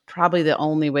is probably the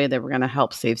only way that we're going to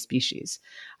help save species.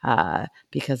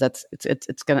 Because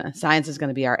it's gonna science is going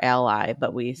to be our ally,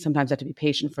 but we sometimes have to be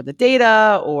patient for the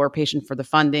data or patient for the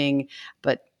funding,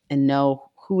 but and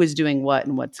know who is doing what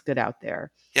and what's good out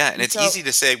there. Yeah, and And it's so, easy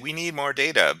to say we need more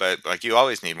data, but like you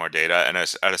always need more data, and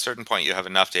at a certain point, you have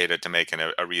enough data to make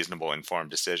a reasonable, informed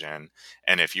decision.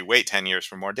 And if you wait 10 years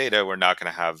for more data, we're not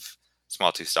going to have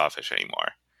small tooth sawfish anymore.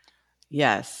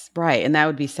 yes, right, and that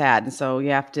would be sad. And so you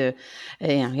have to,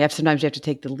 sometimes you have to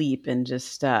take the leap and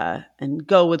just and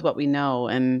go with what we know,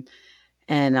 and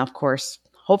of course,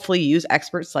 hopefully use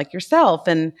experts like yourself.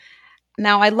 And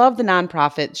now I love the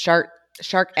nonprofit Shark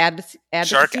Shark Advocacy.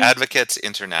 Advocates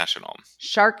International.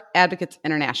 Shark Advocates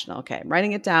International. Okay, I'm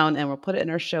writing it down and we'll put it in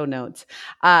our show notes.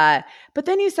 But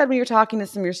then you said when you're talking to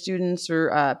some of your students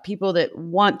or people that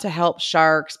want to help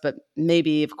sharks, but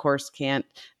maybe, of course, can't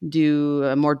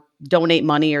do more, donate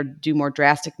money or do more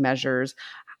drastic measures.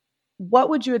 What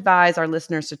would you advise our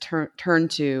listeners to turn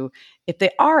to if they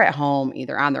are at home,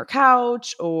 either on their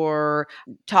couch or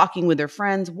talking with their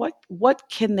friends? What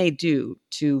can they do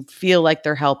to feel like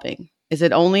they're helping? Is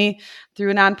it only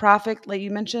through a nonprofit, like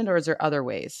you mentioned, or is there other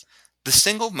ways? The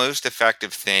single most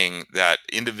effective thing that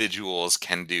individuals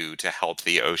can do to help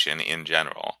the ocean in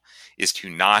general is to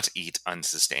not eat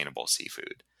unsustainable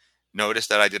seafood. Notice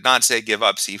that I did not say give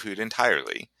up seafood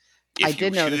entirely. I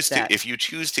did notice that. If you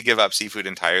choose to give up seafood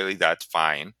entirely, that's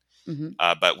fine. Hmm.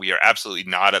 But we are absolutely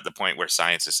not at the point where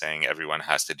science is saying everyone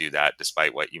has to do that,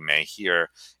 despite what you may hear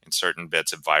in certain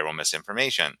bits of viral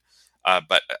misinformation.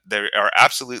 But there are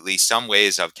absolutely some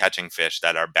ways of catching fish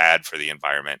that are bad for the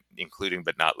environment, including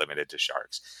but not limited to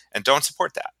sharks. And don't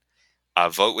support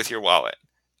that. Vote with your wallet.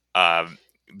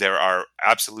 There are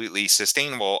absolutely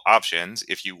sustainable options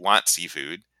if you want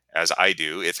seafood, as I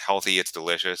do. It's healthy, it's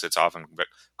delicious, it's often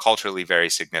culturally very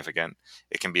significant.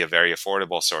 It can be a very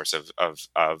affordable source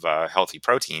of healthy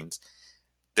proteins.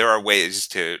 There are ways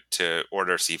to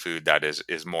order seafood that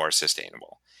is more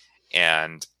sustainable.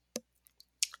 And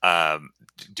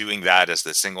doing that is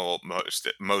the single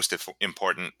most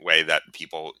important way that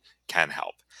people can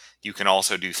help. You can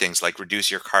also do things like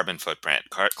reduce your carbon footprint.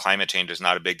 Climate change is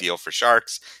not a big deal for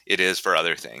sharks. It is for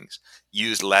other things.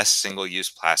 Use less single-use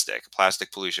plastic.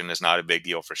 Plastic pollution is not a big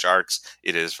deal for sharks.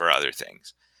 It is for other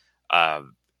things.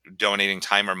 Donating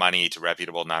time or money to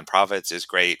reputable nonprofits is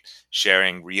great.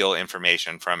 Sharing real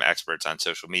information from experts on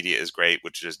social media is great,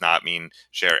 which does not mean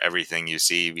share everything you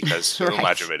see, because so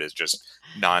much Right. of it is just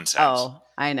nonsense. Oh,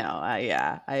 I know.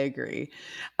 Yeah, I agree.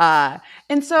 Uh,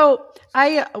 and so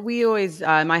we always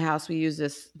in my house we use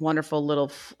this wonderful little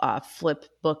flip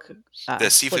book, The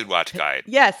Seafood Watch Guide.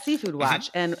 yes, Seafood Mhm. Watch,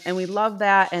 and we love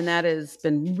that, and that has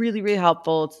been really really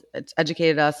helpful. It's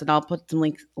educated us, and I'll put some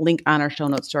link on our show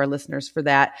notes to our listeners for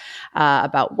that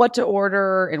about what to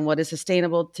order and what is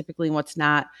sustainable typically and what's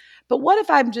not. But what if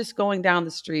I'm just going down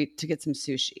the street to get some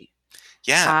sushi?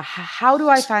 Yeah. How do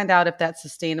I find out if that's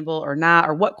sustainable or not,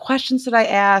 or what questions should I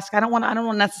ask? I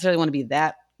don't necessarily want to be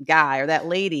that guy or that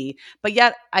lady, but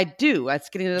yet I do. It's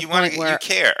getting to the point You where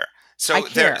care. I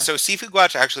care. So Seafood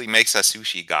Watch actually makes a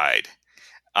sushi guide.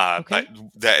 Okay.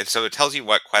 So it tells you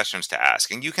what questions to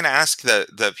ask, and you can ask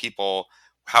the people,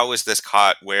 how is this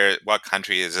caught? What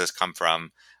country does this come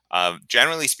from?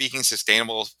 Generally speaking,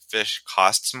 sustainable fish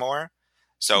costs more.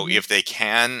 So Mhm. if they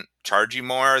can charge you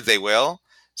more, they will.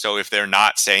 So if they're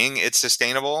not saying it's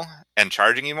sustainable and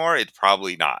charging you more, it's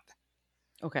probably not.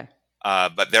 Okay.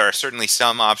 But there are certainly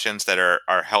some options that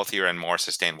are healthier and more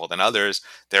sustainable than others.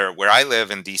 Where I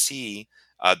live in DC,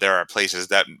 there are places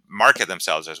that market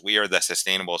themselves as we are the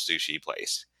sustainable sushi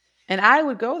place. And I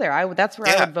would go there. That's where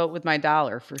I Yeah, would vote with my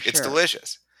dollar for it's sure.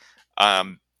 delicious.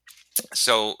 Um,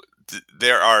 so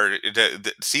there are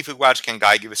the Seafood Watch can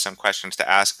guide you with some questions to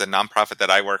ask. The nonprofit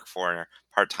that I work for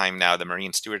part time now, the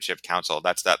Marine Stewardship Council,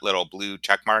 that's that little blue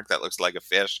check mark that looks like a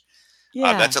fish.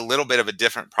 Yeah. That's a little bit of a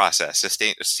different process.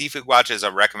 Seafood Watch is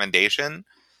a recommendation,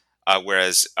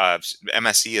 whereas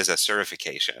MSC is a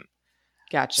certification.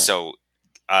 Gotcha. So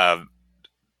uh,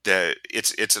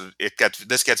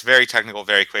 this gets very technical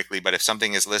very quickly. But if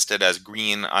something is listed as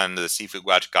green on the Seafood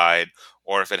Watch guide,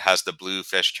 or if it has the blue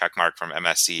fish check mark from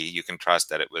MSC, you can trust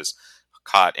that it was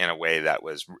caught in a way that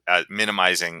was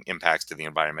minimizing impacts to the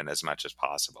environment as much as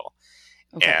possible.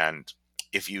 Okay. And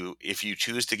if you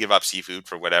choose to give up seafood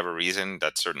for whatever reason,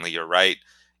 that's certainly your right.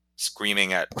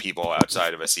 Screaming at people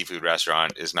outside of a seafood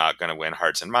restaurant is not going to win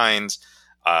hearts and minds.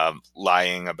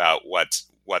 Lying about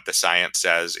what the science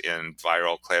says in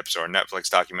viral clips or Netflix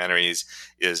documentaries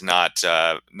is not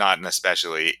an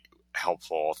especially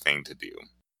helpful thing to do.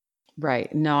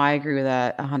 Right. No, I agree with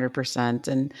that 100%.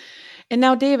 And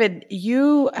now, David,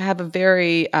 you have a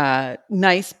very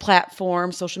nice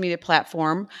platform, social media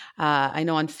platform. I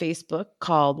know on Facebook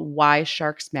called Why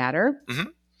Sharks Matter. Mm-hmm.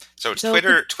 So it's So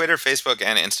Twitter, Facebook,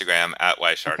 and Instagram at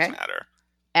Why Sharks Okay. Matter.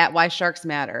 At Why Sharks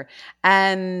Matter.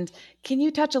 And can you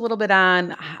touch a little bit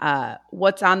on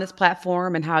what's on this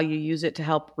platform and how you use it to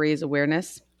help raise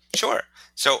awareness? Sure.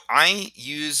 So I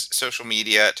use social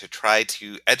media to try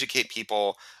to educate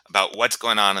people about what's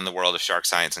going on in the world of shark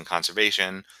science and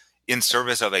conservation in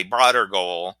service of a broader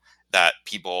goal that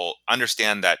people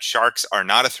understand that sharks are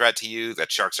not a threat to you,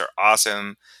 that sharks are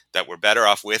awesome, that we're better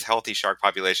off with healthy shark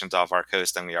populations off our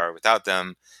coast than we are without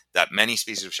them, that many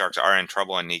species of sharks are in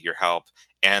trouble and need your help,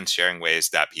 and sharing ways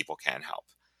that people can help.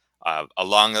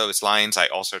 Along those lines, I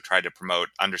also try to promote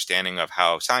understanding of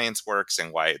how science works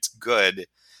and why it's good,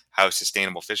 how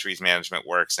sustainable fisheries management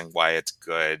works and why it's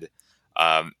good.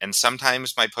 And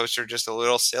sometimes my posts are just a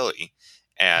little silly.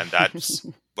 And that's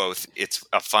both, it's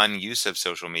a fun use of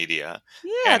social media,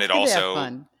 Yeah, and it's it good to have also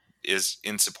fun. is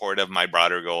in support of my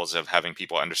broader goals of having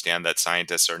people understand that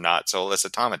scientists are not soulless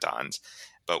automatons,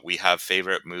 but we have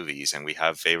favorite movies and we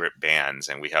have favorite bands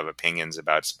and we have opinions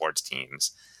about sports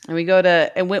teams. And we go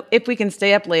to, if we can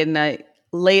stay up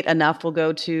late enough, we'll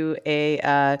go to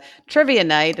a trivia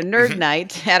night, a nerd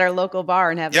night at our local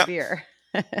bar and have a beer.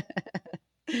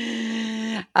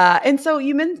 And so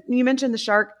you mentioned the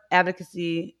Shark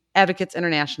Advocates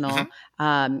International,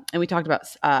 and we talked about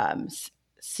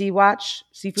Seafood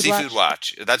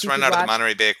Watch. That's run out of the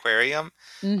Monterey Bay Aquarium.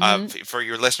 For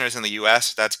your listeners in the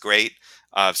U.S., that's great.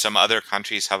 Some other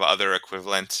countries have other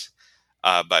equivalents,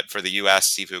 but for the U.S.,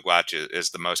 Seafood Watch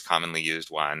is the most commonly used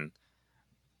one.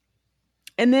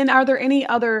 And then are there any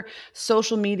other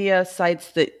social media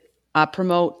sites that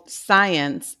promote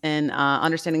science and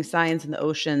understanding science in the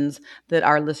oceans that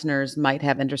our listeners might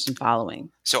have interest in following?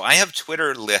 So I have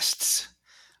Twitter lists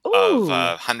of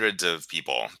hundreds of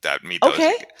people that meet those.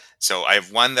 Okay. So I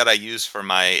have one that I use for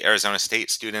my Arizona State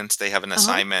students. They have an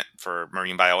assignment for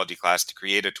marine biology class to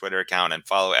create a Twitter account and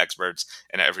follow experts,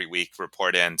 and every week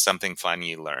report in something fun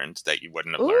you learned that you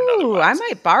wouldn't have learned otherwise. I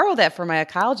might borrow that for my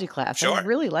ecology class. Sure. I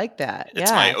really like that. It's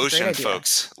my Ocean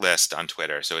Folks list on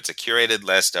Twitter. So it's a curated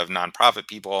list of nonprofit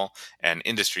people and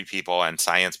industry people and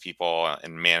science people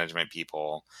and management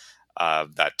people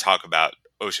that talk about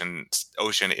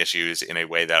ocean issues in a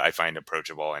way that I find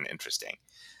approachable and interesting.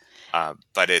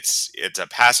 But it's a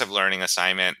passive learning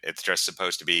assignment. It's just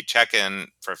supposed to be check in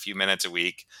for a few minutes a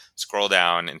week, scroll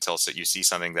down until you see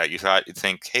something that you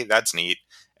think, hey, that's neat,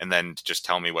 and then just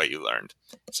tell me what you learned.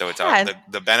 So it's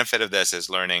the benefit of this is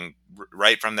learning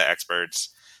right from the experts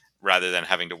rather than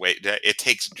having to wait. It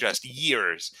takes just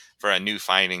years for a new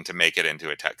finding to make it into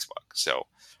a textbook. So.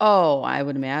 Oh, I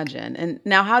would imagine. And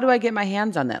now how do I get my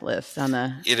hands on that list?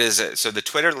 It is so the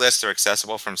Twitter lists are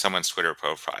accessible from someone's Twitter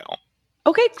profile.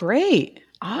 Okay, great.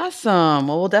 Awesome.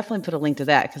 Well, we'll definitely put a link to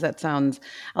that because that sounds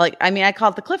like, I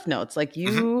call it the Cliff Notes. Like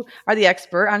you are the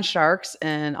expert on sharks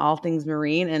and all things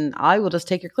marine, and I will just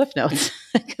take your Cliff Notes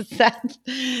because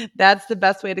that's the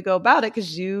best way to go about it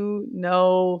because you're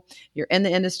in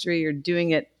the industry, you're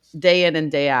doing it day in and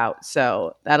day out.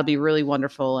 So that'll be really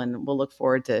wonderful, and we'll look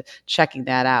forward to checking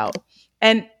that out.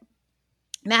 And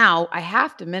now I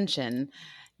have to mention,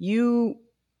 you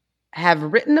have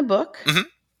written a book.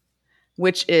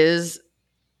 which is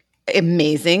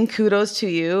amazing. Kudos to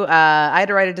you. I had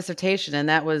to write a dissertation, and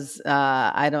that was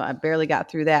I barely got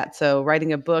through that. So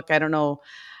writing a book, I don't know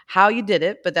how you did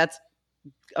it, but that's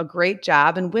a great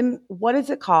job. And what is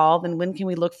it called, and when can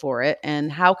we look for it,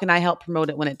 and how can I help promote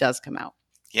it when it does come out?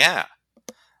 Yeah.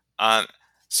 Um,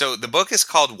 so the book is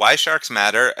called Why Sharks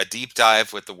Matter, a deep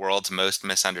dive with the world's most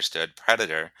misunderstood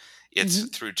predator. It's Mm-hmm.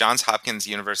 through Johns Hopkins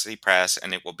University Press,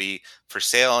 and it will be for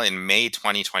sale in May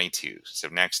 2022, so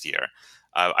next year.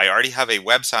 I already have a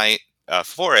website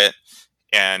for it,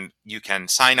 and you can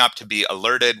sign up to be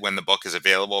alerted when the book is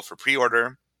available for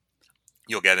pre-order.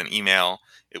 You'll get an email.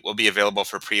 It will be available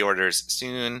for pre-orders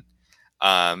soon.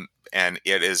 And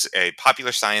it is a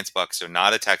popular science book, so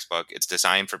not a textbook. It's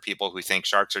designed for people who think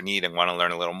sharks are neat and want to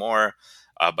learn a little more,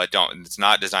 but don't. It's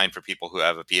not designed for people who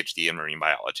have a PhD in marine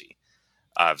biology.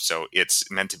 So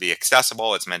it's meant to be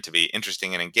accessible. It's meant to be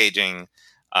interesting and engaging,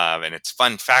 and it's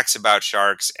fun facts about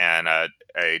sharks and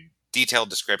a detailed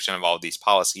description of all of these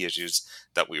policy issues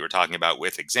that we were talking about,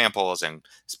 with examples and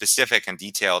specific and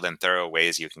detailed and thorough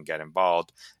ways you can get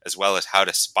involved, as well as how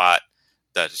to spot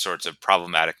the sorts of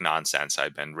problematic nonsense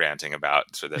I've been ranting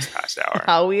about for this past hour.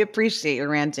 Oh, we appreciate your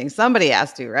ranting. Somebody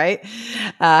has to, right?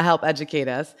 Help educate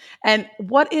us. And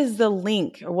what is the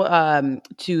link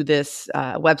to this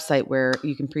website where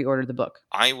you can pre-order the book?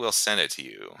 I will send it to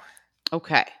you.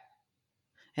 Okay.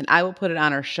 And I will put it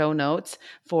on our show notes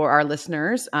for our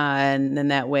listeners. And then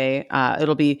that way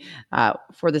it'll be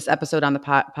for this episode on the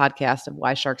podcast of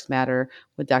Why Sharks Matter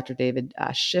with Dr. David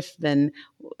Schiff. Then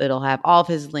it'll have all of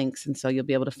his links. And so you'll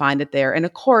be able to find it there. And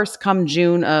of course, come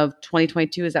June of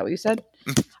 2022, is that what you said?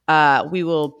 We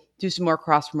will do some more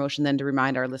cross promotion then to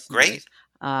remind our listeners. Great.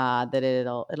 That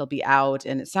it'll be out,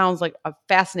 and it sounds like a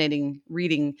fascinating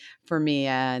reading for me.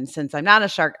 And since I'm not a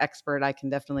shark expert, I can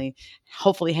definitely,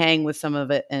 hopefully, hang with some of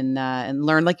it and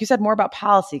learn, like you said, more about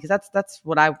policy, because that's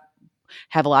what I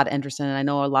have a lot of interest in, and I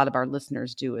know a lot of our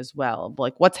listeners do as well.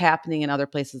 Like what's happening in other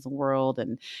places in the world,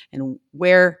 and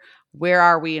where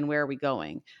are we and where are we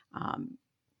going?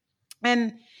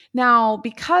 And now,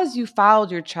 because you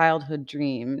followed your childhood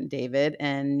dream, David,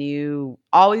 and you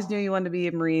always knew you wanted to be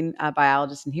a marine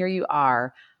biologist, and here you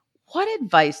are, what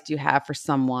advice do you have for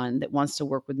someone that wants to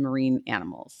work with marine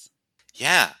animals?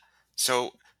 Yeah.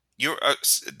 So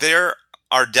there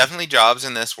are definitely jobs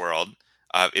in this world.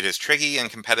 It is tricky and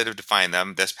competitive to find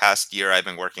them. This past year, I've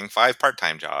been working 5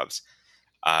 part-time jobs,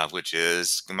 which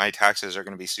is, my taxes are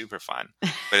going to be super fun.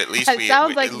 But at least It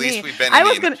sounds like at least me. we've been. I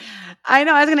was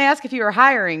gonna ask if you were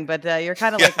hiring, but you're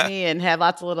kind of Yeah. like me and have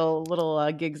lots of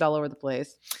little gigs all over the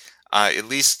place. At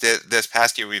least this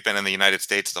past year, we've been in the United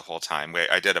States the whole time.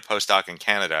 I did a postdoc in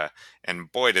Canada, and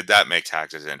boy, did that make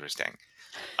taxes interesting.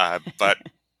 But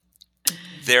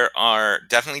there are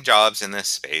definitely jobs in this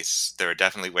space. There are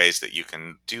definitely ways that you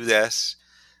can do this.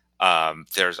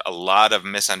 There's a lot of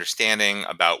misunderstanding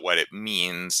about what it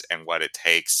means and what it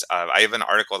takes. I have an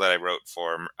article that I wrote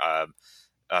for,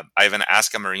 I have an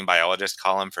Ask a Marine Biologist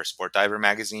column for Sport Diver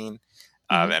magazine.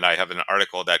 Mhm. And I have an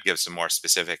article that gives some more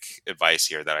specific advice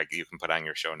here that you can put on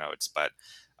your show notes. But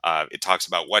it talks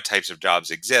about what types of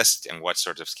jobs exist and what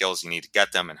sorts of skills you need to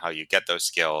get them and how you get those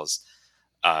skills,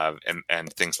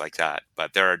 and things like that.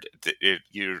 But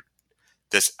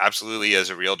this absolutely is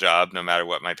a real job, no matter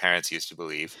what my parents used to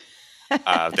believe.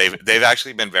 They've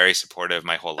actually been very supportive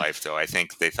my whole life, though. I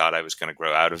think they thought I was going to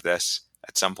grow out of this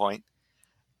at some point.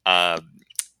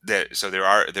 So there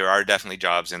are definitely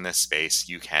jobs in this space.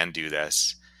 You can do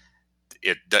this.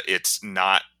 It's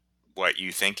not what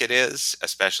you think it is,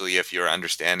 especially if your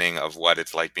understanding of what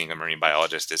it's like being a marine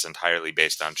biologist is entirely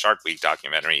based on Shark Week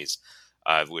documentaries,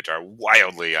 which are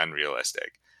wildly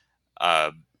unrealistic.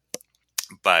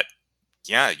 But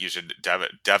yeah, you should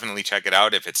definitely check it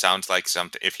out if it sounds like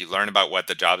something. If you learn about what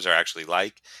the jobs are actually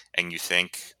like, and you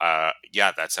think,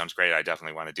 yeah, that sounds great, I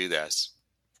definitely want to do this.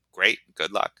 Great,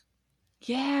 good luck.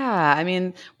 Yeah, I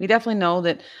mean, we definitely know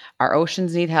that our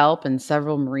oceans need help and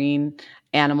several marine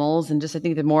animals. And just I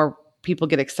think the more people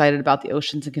get excited about the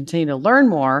oceans and continue to learn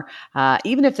more,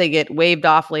 even if they get waved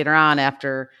off later on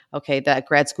after, okay, that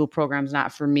grad school program's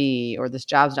not for me or this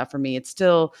job's not for me, it's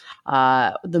still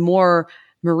the more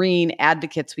marine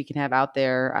advocates we can have out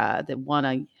there that want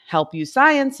to help use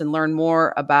science and learn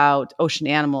more about ocean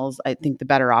animals, I think the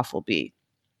better off we'll be.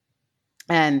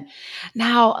 And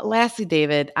now, lastly,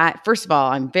 David, first of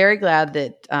all, I'm very glad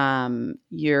that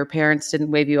your parents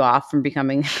didn't wave you off from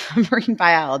becoming a marine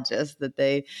biologist, that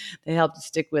they helped you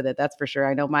stick with it. That's for sure.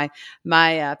 I know my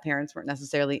parents weren't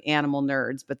necessarily animal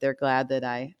nerds, but they're glad that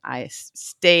I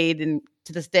stayed, and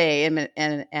to this day am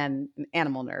an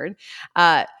animal nerd.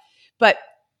 But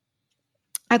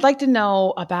I'd like to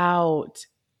know about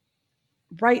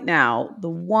right now, the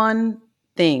one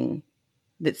thing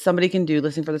that somebody can do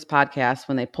listening for this podcast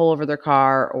when they pull over their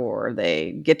car or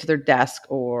they get to their desk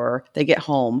or they get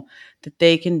home that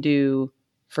they can do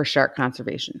for shark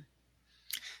conservation.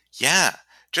 Yeah,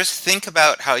 just think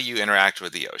about how you interact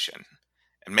with the ocean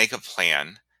and make a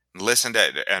plan. Listen to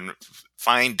it and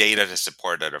find data to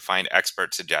support it or find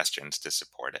expert suggestions to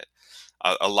support it.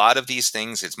 A lot of these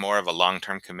things, it's more of a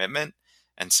long-term commitment.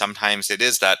 And sometimes it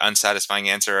is that unsatisfying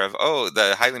answer of, oh,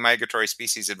 the Highly Migratory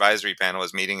Species Advisory Panel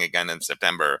is meeting again in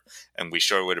September, and we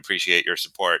sure would appreciate your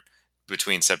support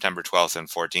between September 12th and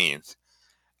 14th.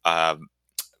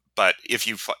 But if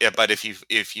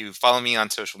you follow me on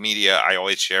social media, I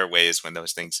always share ways when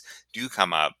those things do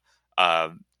come up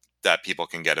that people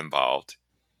can get involved.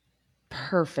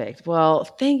 Perfect. Well,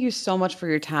 thank you so much for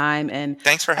your time. And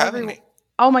thanks for having me.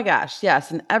 Oh my gosh, yes.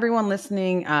 And everyone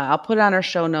listening, I'll put it on our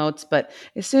show notes, but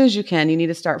as soon as you can, you need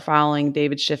to start following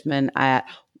David Schiffman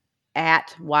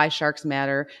at Why Sharks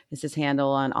Matter is his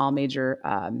handle on all major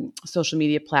social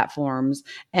media platforms.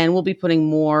 And we'll be putting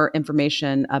more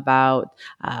information about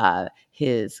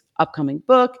his upcoming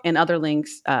book and other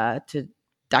links to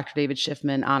Dr. David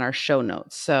Schiffman on our show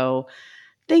notes. So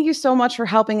thank you so much for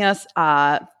helping us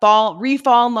fall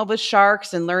in love with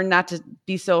sharks and learn not to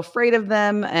be so afraid of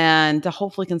them and to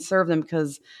hopefully conserve them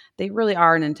because they really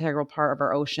are an integral part of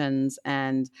our oceans.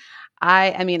 And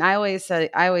I always say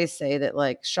that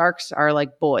like sharks are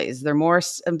like boys. They're more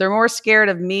scared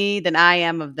of me than I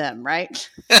am of them, right?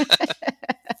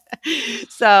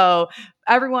 So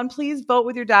everyone, please vote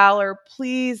with your dollar.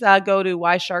 Please go to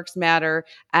Why Sharks Matter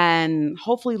and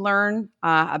hopefully learn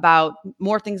about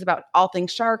more things about all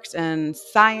things sharks and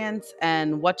science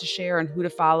and what to share and who to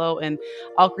follow. And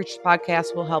All Creatures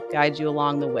Podcast will help guide you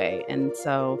along the way. And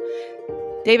so,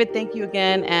 David, thank you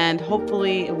again. And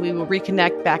hopefully we will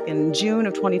reconnect back in June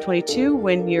of 2022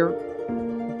 when your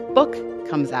book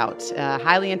comes out.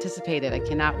 Highly anticipated. I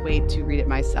cannot wait to read it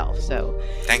myself. So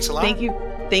thanks a lot.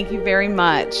 Thank you very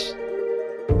much.